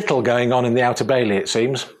very little going on in the Outer Bailey, it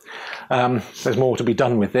seems. There's more to be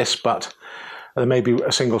done with this, but there may be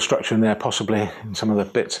a single structure in there, possibly in some of the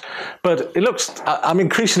bits. But it looks, I'm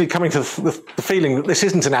increasingly coming to the feeling that this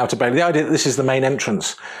isn't an Outer Bailey. The idea that this is the main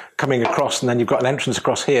entrance coming across, and then you've got an entrance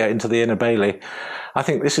across here into the Inner Bailey. I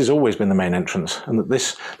think this has always been the main entrance, and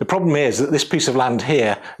that the problem is that this piece of land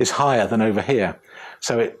here is higher than over here.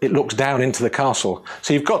 So it looks down into the castle.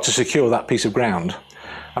 So you've got to secure that piece of ground.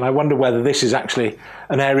 And I wonder whether this is actually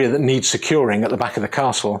an area that needs securing at the back of the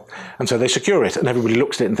castle. And so they secure it, and everybody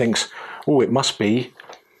looks at it and thinks, oh, it must be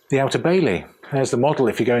the Outer Bailey. There's the model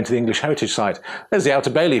if you go into the English Heritage Site. There's the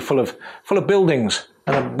Outer Bailey full of buildings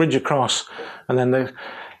and a bridge across. And then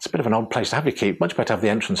it's a bit of an odd place to have your keep. Much better to have the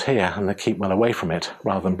entrance here and the keep well away from it,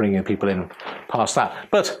 rather than bringing people in past that.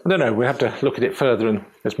 But I don't know, we have to look at it further, and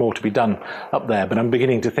there's more to be done up there. But I'm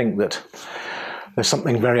beginning to think that there's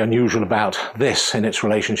something very unusual about this in its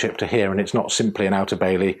relationship to here, and it's not simply an Outer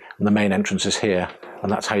Bailey and the main entrance is here,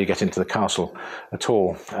 and that's how you get into the castle at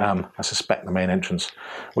all. I suspect the main entrance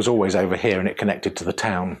was always over here and it connected to the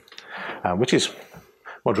town, which is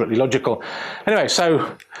moderately logical. Anyway,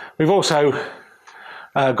 so we've also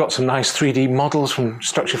Got some nice 3D models from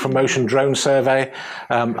Structure from Motion drone survey.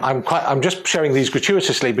 I'm just showing these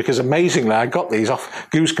gratuitously because amazingly I got these off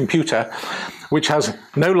Goose Computer, which has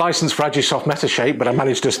no license for Agisoft Metashape, but I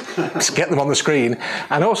managed to get them on the screen.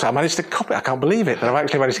 And also I managed to copy, I can't believe it, that I've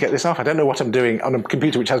actually managed to get this off. I don't know what I'm doing on a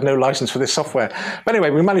computer which has no license for this software. But anyway,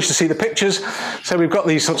 we managed to see the pictures. So we've got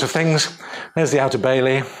these sorts of things. There's the Outer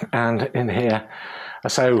Bailey, and in here.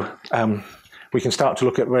 So we can start to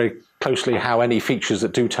look at very closely how any features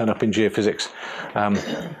that do turn up in geophysics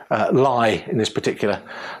lie in this particular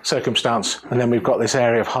circumstance. And then we've got this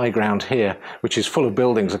area of high ground here, which is full of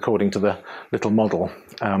buildings according to the little model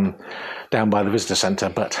down by the visitor centre,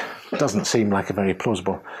 but doesn't seem like a very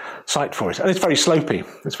plausible site for it. And it's very slopey.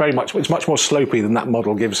 It's much more slopey than that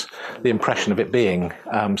model gives the impression of it being.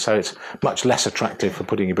 So it's much less attractive for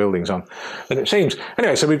putting your buildings on than it seems.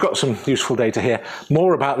 Anyway, so we've got some useful data here.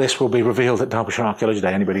 More about this will be revealed at Derbyshire Archaeology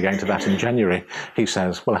Day. Anybody going to that in January? He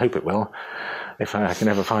says. Well, I hope it will. If I can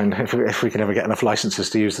ever if we can ever get enough licenses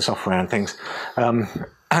to use the software and things, and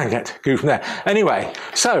get Goo from there. Anyway,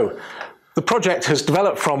 so the project has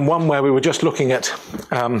developed from one where we were just looking at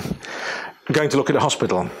going to look at a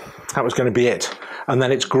hospital. That was going to be it. And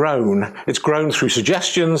then it's grown. It's grown through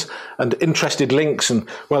suggestions and interested links and,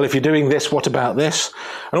 well, if you're doing this, what about this?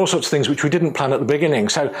 And all sorts of things which we didn't plan at the beginning.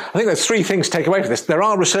 So I think there's three things to take away from this. There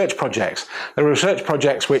are research projects. There are research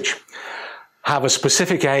projects which have a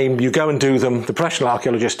specific aim. You go and do them. The professional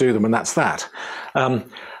archaeologists do them, and that's that.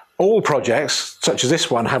 All projects, such as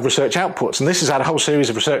this one, have research outputs, and this has had a whole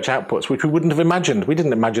series of research outputs which we wouldn't have imagined. We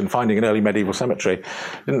didn't imagine finding an early medieval cemetery.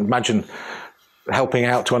 Didn't imagine helping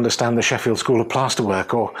out to understand the Sheffield School of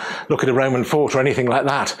Plasterwork or look at a Roman fort or anything like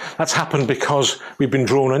that. That's happened because we've been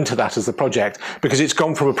drawn into that as the project, because it's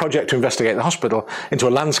gone from a project to investigate the hospital into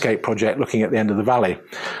a landscape project looking at the end of the valley.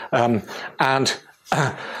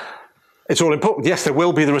 It's all important. Yes, there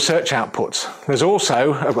will be the research outputs. There's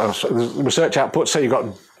also research outputs, so you've got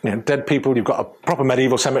dead people, you've got a proper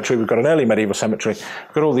medieval cemetery, we've got an early medieval cemetery,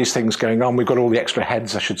 we've got all these things going on, we've got all the extra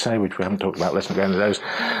heads, I should say, which we haven't talked about, let's not go into those,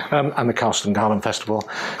 and the Castleton Garland Festival,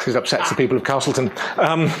 because it upsets the people of Castleton.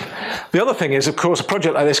 The other thing is, of course, a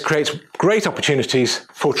project like this creates great opportunities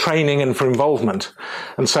for training and for involvement.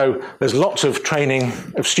 And so there's lots of training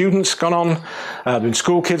of students gone on, been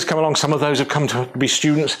school kids come along, some of those have come to be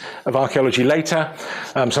students of archaeology later,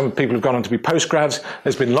 some people have gone on to be postgrads,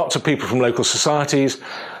 there's been lots of people from local societies,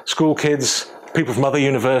 school kids, people from other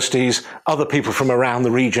universities, other people from around the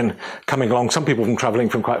region coming along, some people from travelling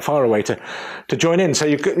from quite far away to join in. So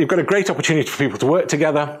you've got a great opportunity for people to work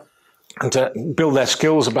together and to build their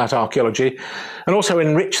skills about archaeology and also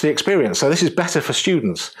enrich the experience. So this is better for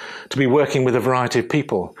students to be working with a variety of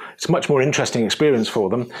people. It's a much more interesting experience for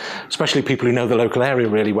them, especially people who know the local area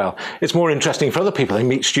really well. It's more interesting for other people. They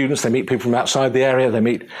meet students, they meet people from outside the area, they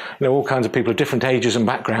meet all kinds of people of different ages and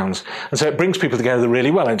backgrounds. And so it brings people together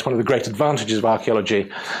really well. And it's one of the great advantages of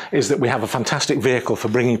archaeology is that we have a fantastic vehicle for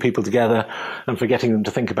bringing people together and for getting them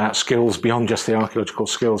to think about skills beyond just the archaeological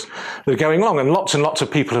skills that are going along. And lots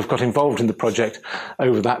of people have got involved in the project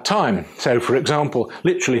over that time. So, for example,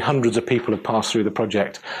 literally hundreds of people have passed through the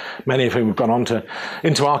project, many of whom have gone on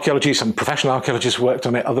into archaeology. Some professional archaeologists worked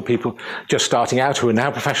on it, other people just starting out who are now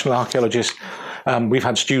professional archaeologists. We've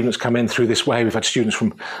had students come in through this way. We've had students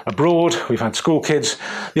from abroad. We've had school kids,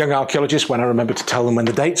 young archaeologists, when I remember to tell them when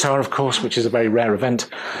the dates are, of course, which is a very rare event,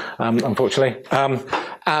 unfortunately.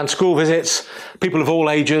 And school visits, people of all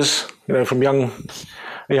ages, from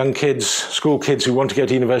young kids, school kids who want to go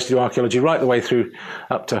to University of Archaeology, right the way through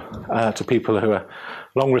up to people who are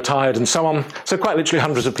long retired and so on. So quite literally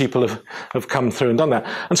hundreds of people have come through and done that.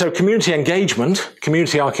 And so community engagement,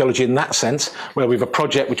 community archaeology in that sense, where we have a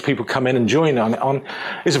project which people come in and join on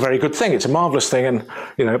is a very good thing. It's a marvellous thing, and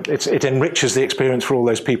it enriches the experience for all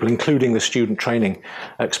those people, including the student training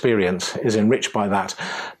experience is enriched by that.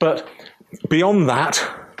 But beyond that,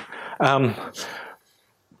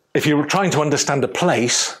 if you're trying to understand a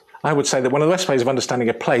place, I would say that one of the best ways of understanding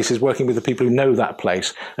a place is working with the people who know that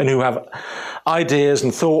place and who have ideas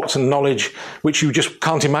and thoughts and knowledge which you just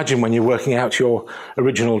can't imagine when you're working out your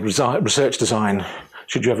original research design,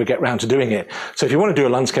 should you ever get round to doing it. So if you want to do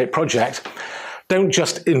a landscape project, don't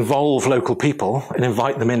just involve local people and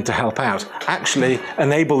invite them in to help out. Actually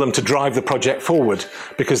enable them to drive the project forward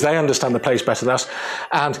because they understand the place better than us.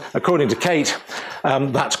 And according to Kate,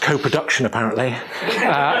 that's co-production apparently.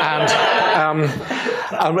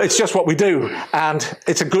 It's just what we do, and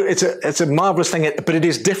it's a marvellous thing. But it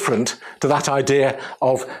is different to that idea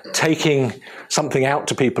of taking something out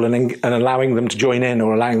to people and allowing them to join in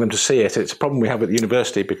or allowing them to see it. It's a problem we have at the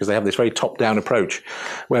university because they have this very top-down approach,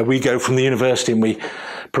 where we go from the university and we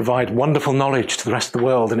provide wonderful knowledge to the rest of the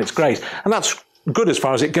world, and it's great, and that's good as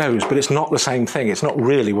far as it goes, but it's not the same thing. It's not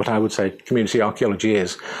really what I would say community archaeology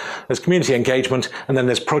is. There's community engagement, and then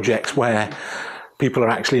there's projects where people are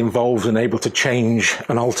actually involved and able to change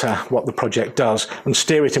and alter what the project does and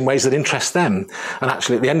steer it in ways that interest them. And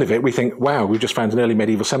actually at the end of it, we think, wow, we've just found an early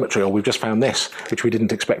medieval cemetery, or we've just found this, which we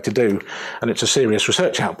didn't expect to do. And it's a serious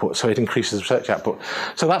research output, so it increases research output.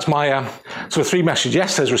 So that's my sort of three messages.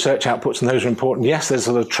 Yes, there's research outputs, and those are important. Yes, there's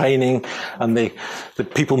sort of training and the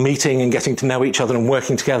people meeting and getting to know each other and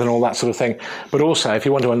working together and all that sort of thing. But also, if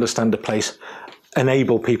you want to understand a place,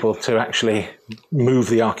 enable people to actually move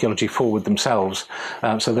the archaeology forward themselves,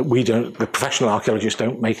 so that the professional archaeologists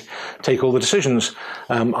don't take all the decisions.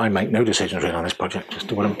 I make no decisions really on this project, just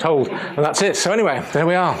do what I'm told, and that's it. So anyway, there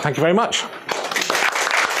we are. Thank you very much.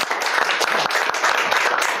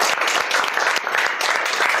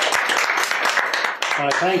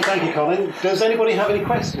 Thank you, Colin. Does anybody have any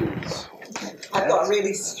questions? I've got a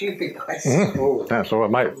really stupid question. Oh, that's all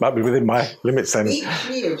right. Might be within my limits then. Each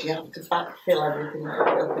year, do you have to backfill everything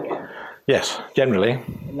up again? Yes, generally.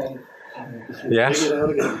 And then, Yes,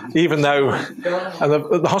 even though at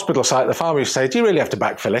the hospital site, the farmer used to say, do you really have to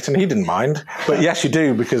backfill it? And he didn't mind. But yes, you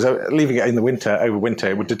do, because leaving it in the winter, over winter,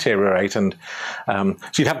 it would deteriorate. And so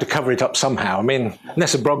you'd have to cover it up somehow. I mean,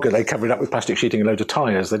 Nessa Brodgar, they cover it up with plastic sheeting and loads of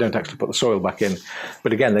tyres. They don't actually put the soil back in.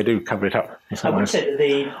 But again, they do cover it up. I would say that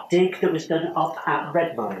the dig that was done up at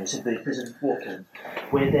Red Mines in the prison of Waltham,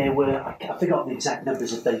 where there were, I forgot the exact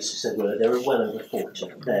numbers of bases there were well over 40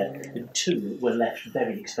 there, and 2 were left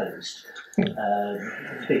very exposed.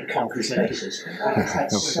 Big concrete bases. I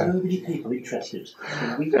had so many people interested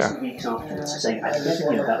in weeks and weeks afterwards saying, I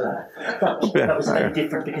never knew about that. But that was very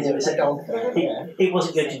different because it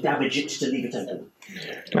wasn't going to damage it to leave it open.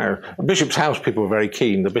 No. Bishop's House, people were very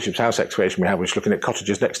keen. The Bishop's House excavation we had was looking at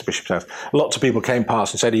cottages next to Bishop's House. Lots of people came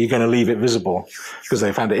past and said, are you going to leave it visible? Because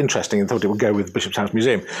they found it interesting and thought it would go with the Bishop's House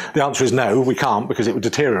Museum. The answer is no, we can't, because it would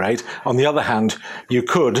deteriorate. On the other hand, you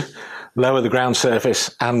could lower the ground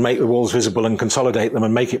surface and make the walls visible and consolidate them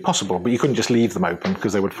and make it possible, but you couldn't just leave them open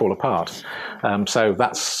because they would fall apart. So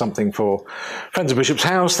that's something for Friends of Bishop's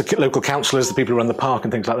House, the local councillors, the people who run the park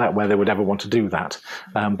and things like that, where they would ever want to do that.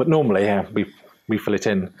 But normally, we fill it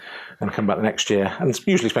in and come back the next year, and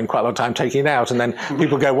usually spend quite a lot of time taking it out, and then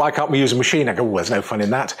people go, why can't we use a machine? I go, well, there's no fun in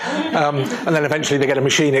that. And then eventually they get a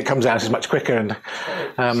machine, it comes out, it's much quicker, and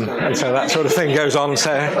so that sort of thing goes on.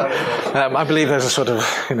 So I believe there's a sort of,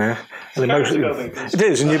 an emotion. It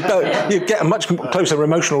is, and you get a much closer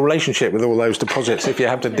emotional relationship with all those deposits if you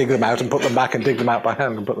have to dig them out and put them back and dig them out by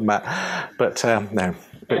hand and put them back. But no.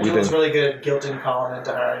 Angela's really good at guilting Colin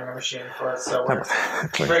into hiring a machine for us, so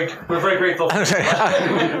we're very grateful.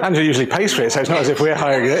 Angela usually pays for it, so it's not as if we're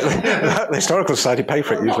hiring it. The Historical Society pay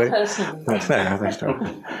for it usually.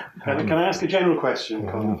 Can I ask a general question,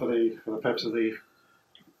 Colin, for the purpose of the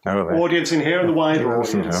audience in here and the wider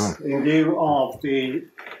audience, in view of the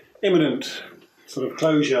imminent sort of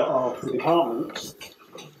closure of the department?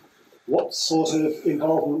 What sort of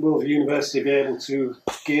involvement will the university be able to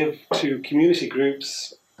give to community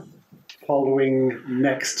groups following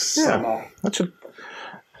next summer?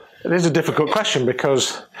 It is a difficult question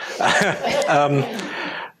because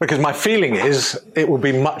my feeling is it will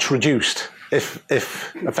be much reduced if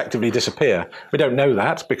effectively disappear. We don't know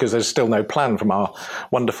that because there's still no plan from our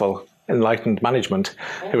wonderful enlightened management,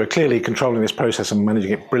 who are clearly controlling this process and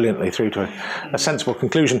managing it brilliantly through to a sensible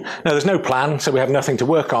conclusion. No, there's no plan, so we have nothing to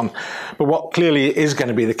work on. But what clearly is going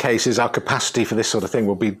to be the case is our capacity for this sort of thing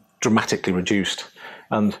will be dramatically reduced.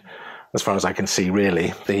 And as far as I can see,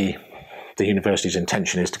 really, the university's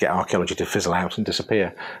intention is to get archaeology to fizzle out and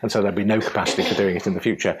disappear. And so there'll be no capacity for doing it in the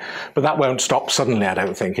future. But that won't stop suddenly, I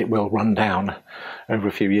don't think. It will run down over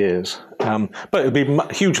a few years. But it'll be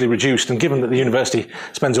hugely reduced. And given that the university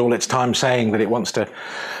spends all its time saying that it wants to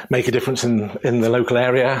make a difference in the local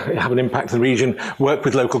area, have an impact in the region, work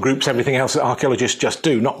with local groups, everything else that archaeologists just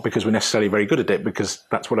do, not because we're necessarily very good at it, because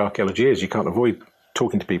that's what archaeology is. You can't avoid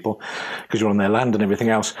talking to people because you're on their land and everything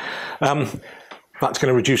else. That's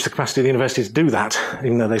going to reduce the capacity of the university to do that,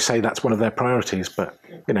 even though they say that's one of their priorities. But,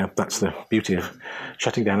 that's the beauty of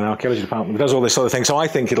shutting down an archaeology department. It does all this sort of thing. So I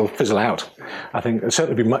think it'll fizzle out. I think it'll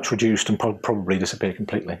certainly be much reduced and probably disappear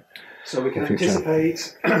completely. So we can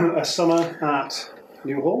anticipate a summer at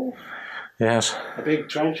New Hall? Yes. A big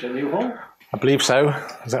trench at New Hall? I believe so.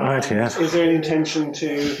 Is that right? Yes. Is there an intention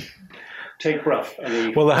to take Brough?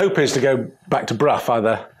 Well, the hope is to go back to Brough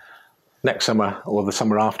either next summer or the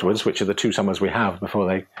summer afterwards, which are the 2 summers we have before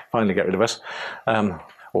they finally get rid of us,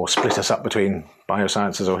 or split us up between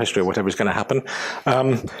biosciences or history or whatever is going to happen.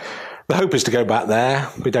 The hope is to go back there.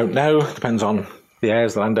 We don't know. Depends on the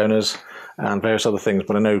heirs, the landowners, and various other things.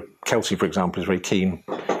 But I know Kelsey, for example, is very keen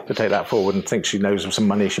to take that forward and thinks she knows of some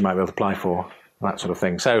money she might be able to apply for, that sort of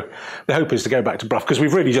thing. So the hope is to go back to Brough, because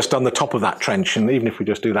we've really just done the top of that trench, and even if we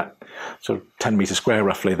just do that sort of 10 metre square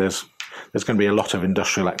roughly, there's going to be a lot of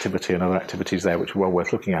industrial activity and other activities there which are well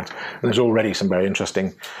worth looking at. And there's already some very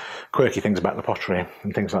interesting, quirky things about the pottery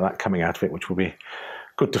and things like that coming out of it, which will be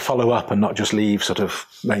good to follow up and not just leave sort of,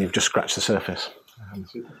 now you've just scratched the surface.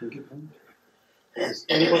 Does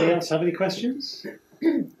anybody else have any questions?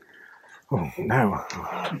 Oh, no.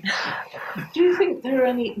 Do you think there are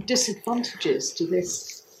any disadvantages to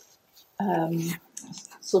this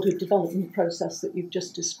sort of development process that you've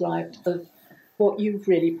just described, of what you've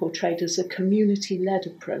really portrayed as a community-led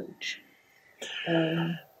approach?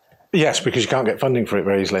 Yes, because you can't get funding for it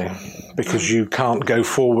very easily, because you can't go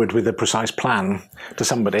forward with a precise plan to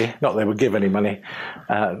somebody. Not that they would give any money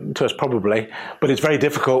to us probably, but it's very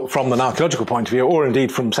difficult from an archaeological point of view, or indeed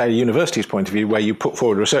from, say, a university's point of view, where you put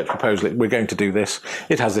forward a research proposal, we're going to do this,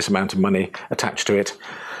 it has this amount of money attached to it,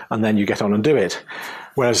 and then you get on and do it.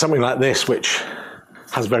 Whereas something like this, which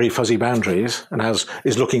has very fuzzy boundaries and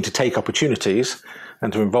is looking to take opportunities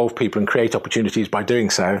and to involve people and create opportunities by doing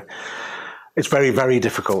so, it's very, very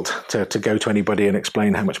difficult to go to anybody and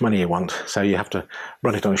explain how much money you want. So you have to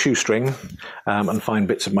run it on a shoestring and find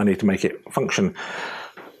bits of money to make it function.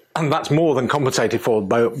 And that's more than compensated for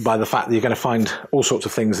by the fact that you're going to find all sorts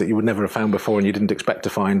of things that you would never have found before and you didn't expect to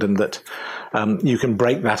find, and that you can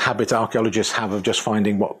break that habit archaeologists have of just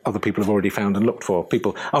finding what other people have already found and looked for.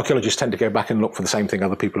 Archaeologists tend to go back and look for the same thing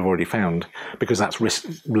other people have already found, because that's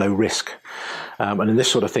low risk. And in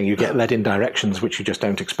this sort of thing, you get led in directions which you just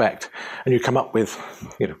don't expect, and you come up with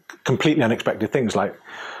completely unexpected things like,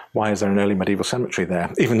 why is there an early medieval cemetery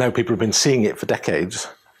there? Even though people have been seeing it for decades,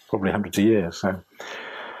 probably hundreds of years. So.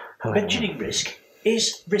 Mentioning risk,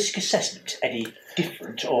 is risk assessment any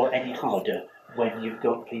different or any harder when you've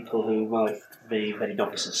got people who might be very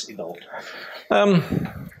novices involved? No,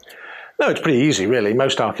 it's pretty easy, really.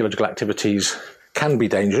 Most archaeological activities can be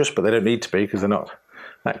dangerous, but they don't need to be because they're not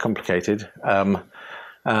that complicated. No,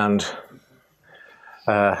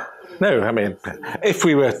 I mean, if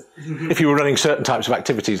you were running certain types of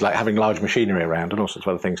activities, like having large machinery around and all sorts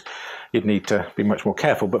of other things, you'd need to be much more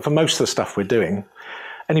careful. But for most of the stuff we're doing,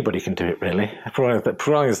 anybody can do it, really,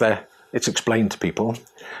 provided as it's explained to people,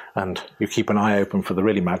 and you keep an eye open for the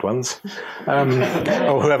really mad ones,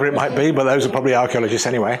 or whoever it might be, but those are probably archaeologists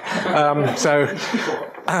anyway.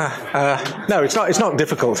 No, it's not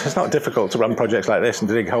difficult. It's not difficult to run projects like this and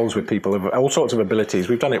to dig holes with people of all sorts of abilities.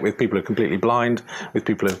 We've done it with people who are completely blind, with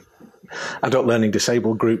people who adult learning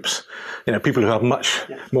disabled groups, people who have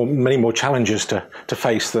many more challenges to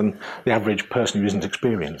face than the average person who isn't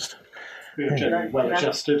experienced. We're generally well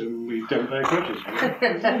adjusted and we don't bear grudges.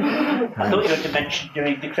 I thought you were going to mention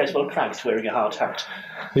during the Creswell Crags wearing a hard hat.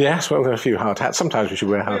 Yes, well, there are a few hard hats. Sometimes we should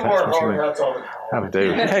wear hard hats. How we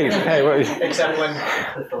do. Except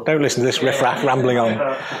when... Don't listen to this riff-raff rambling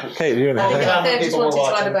on. Kate, you know. I just wanted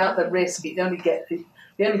to add about the risk. The only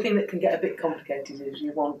thing that can get a bit complicated is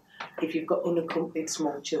if you've got unaccompanied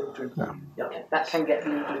small children, that can get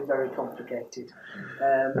legally very complicated,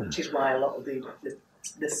 which is why a lot of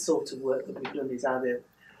the sort of work that we've done is either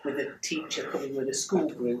with a teacher coming with a school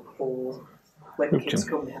group, or when kids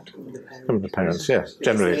come, they have to come with the parents. Come with the parents, yes.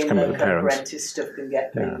 Generally, it's come with the parents. Apprentice stuff can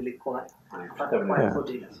get legally quite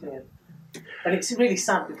muddy. Yeah. And it's really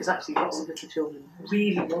sad because actually lots of little children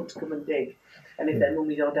really want to come and dig, and if their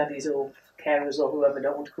mummies or daddies or carers or whoever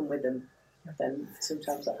don't want to come with them, then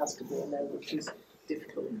sometimes that has to be a no, which is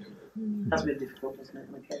difficult. It has been difficult, hasn't it?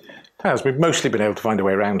 Okay. It has. We've mostly been able to find a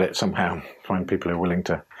way around it somehow, find people who are willing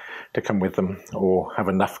to come with them, or have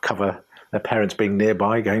enough cover, their parents being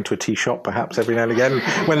nearby, going to a tea shop perhaps every now and again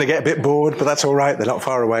when they get a bit bored, but that's all right, they're not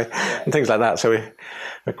far away, and things like that. So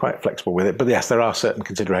we're quite flexible with it. But yes, there are certain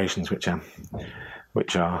considerations which can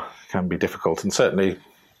be difficult, and certainly,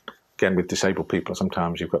 again, with disabled people,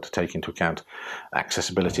 sometimes you've got to take into account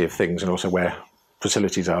accessibility of things, and also where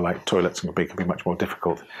facilities are, like toilets, can be much more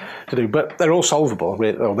difficult to do. But they're all solvable,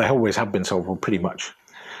 or they always have been solvable pretty much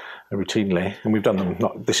routinely. And we've done them,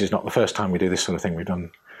 this is not the first time we do this sort of thing. We've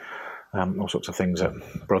done all sorts of things at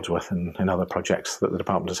Brodsworth and in other projects that the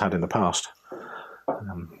department has had in the past.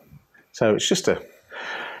 So it's just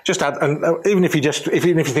add, and even if you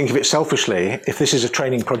think of it selfishly, if this is a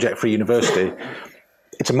training project for a university,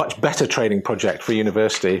 it's a much better training project for a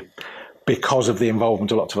university, because of the involvement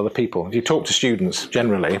of lots of other people. If you talk to students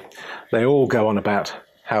generally, they all go on about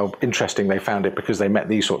how interesting they found it because they met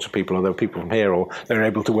these sorts of people, or there were people from here, or they were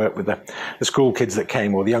able to work with the school kids that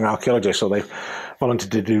came, or the young archaeologists, or they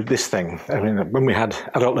volunteered to do this thing. I mean, when we had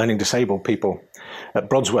adult learning disabled people at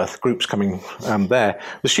Brodsworth, groups coming there,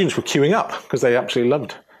 the students were queuing up because they absolutely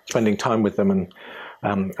loved spending time with them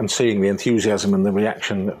and seeing the enthusiasm and the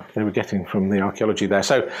reaction that they were getting from the archaeology there.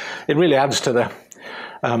 So it really adds to the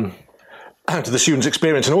students'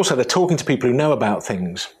 experience, and also they're talking to people who know about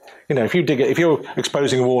things. You know, if you're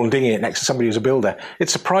exposing a wall and digging it next to somebody who's a builder,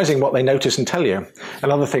 it's surprising what they notice and tell you,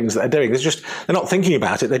 and other things that they're doing. They're not thinking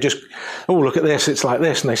about it. They're just, oh, look at this, it's like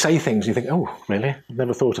this, and they say things. And you think, oh, really? I've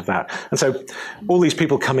never thought of that. And so all these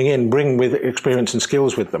people coming in bring with experience and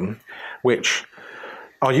skills with them, which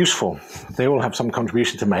are useful. They all have some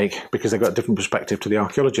contribution to make because they've got a different perspective to the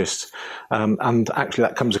archaeologists. And actually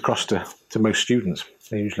that comes across to most students.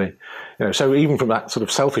 They usually, so even from that sort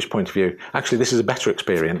of selfish point of view, actually this is a better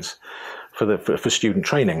experience for student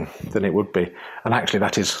training than it would be. And actually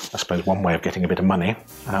that is, I suppose, one way of getting a bit of money.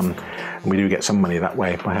 And we do get some money that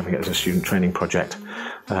way by having it as a student training project.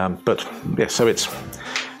 But yeah, so it's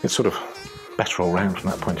sort of better all round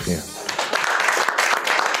from that point of view.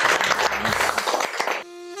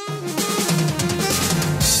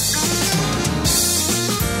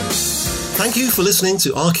 Thank you for listening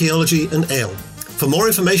to Archaeology and Ale. For more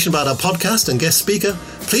information about our podcast and guest speaker,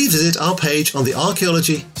 please visit our page on the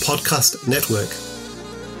Archaeology Podcast Network.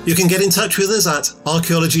 You can get in touch with us at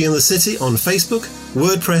Archaeology in the City on Facebook,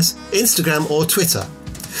 WordPress, Instagram or Twitter.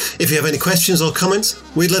 If you have any questions or comments,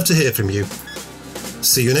 we'd love to hear from you.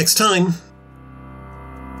 See you next time.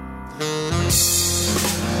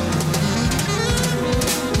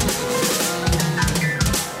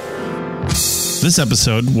 This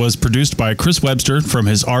episode was produced by Chris Webster from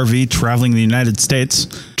his RV traveling the United States,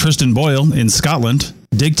 Tristan Boyle in Scotland,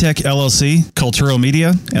 DigTech LLC, Culturo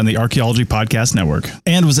Media, and the Archaeology Podcast Network,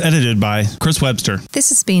 and was edited by Chris Webster. This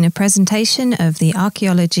has been a presentation of the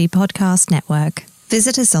Archaeology Podcast Network.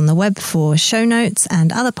 Visit us on the web for show notes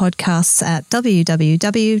and other podcasts at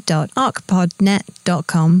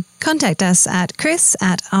www.archpodnet.com. Contact us at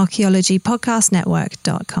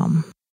chris@archaeologypodcastnetwork.com.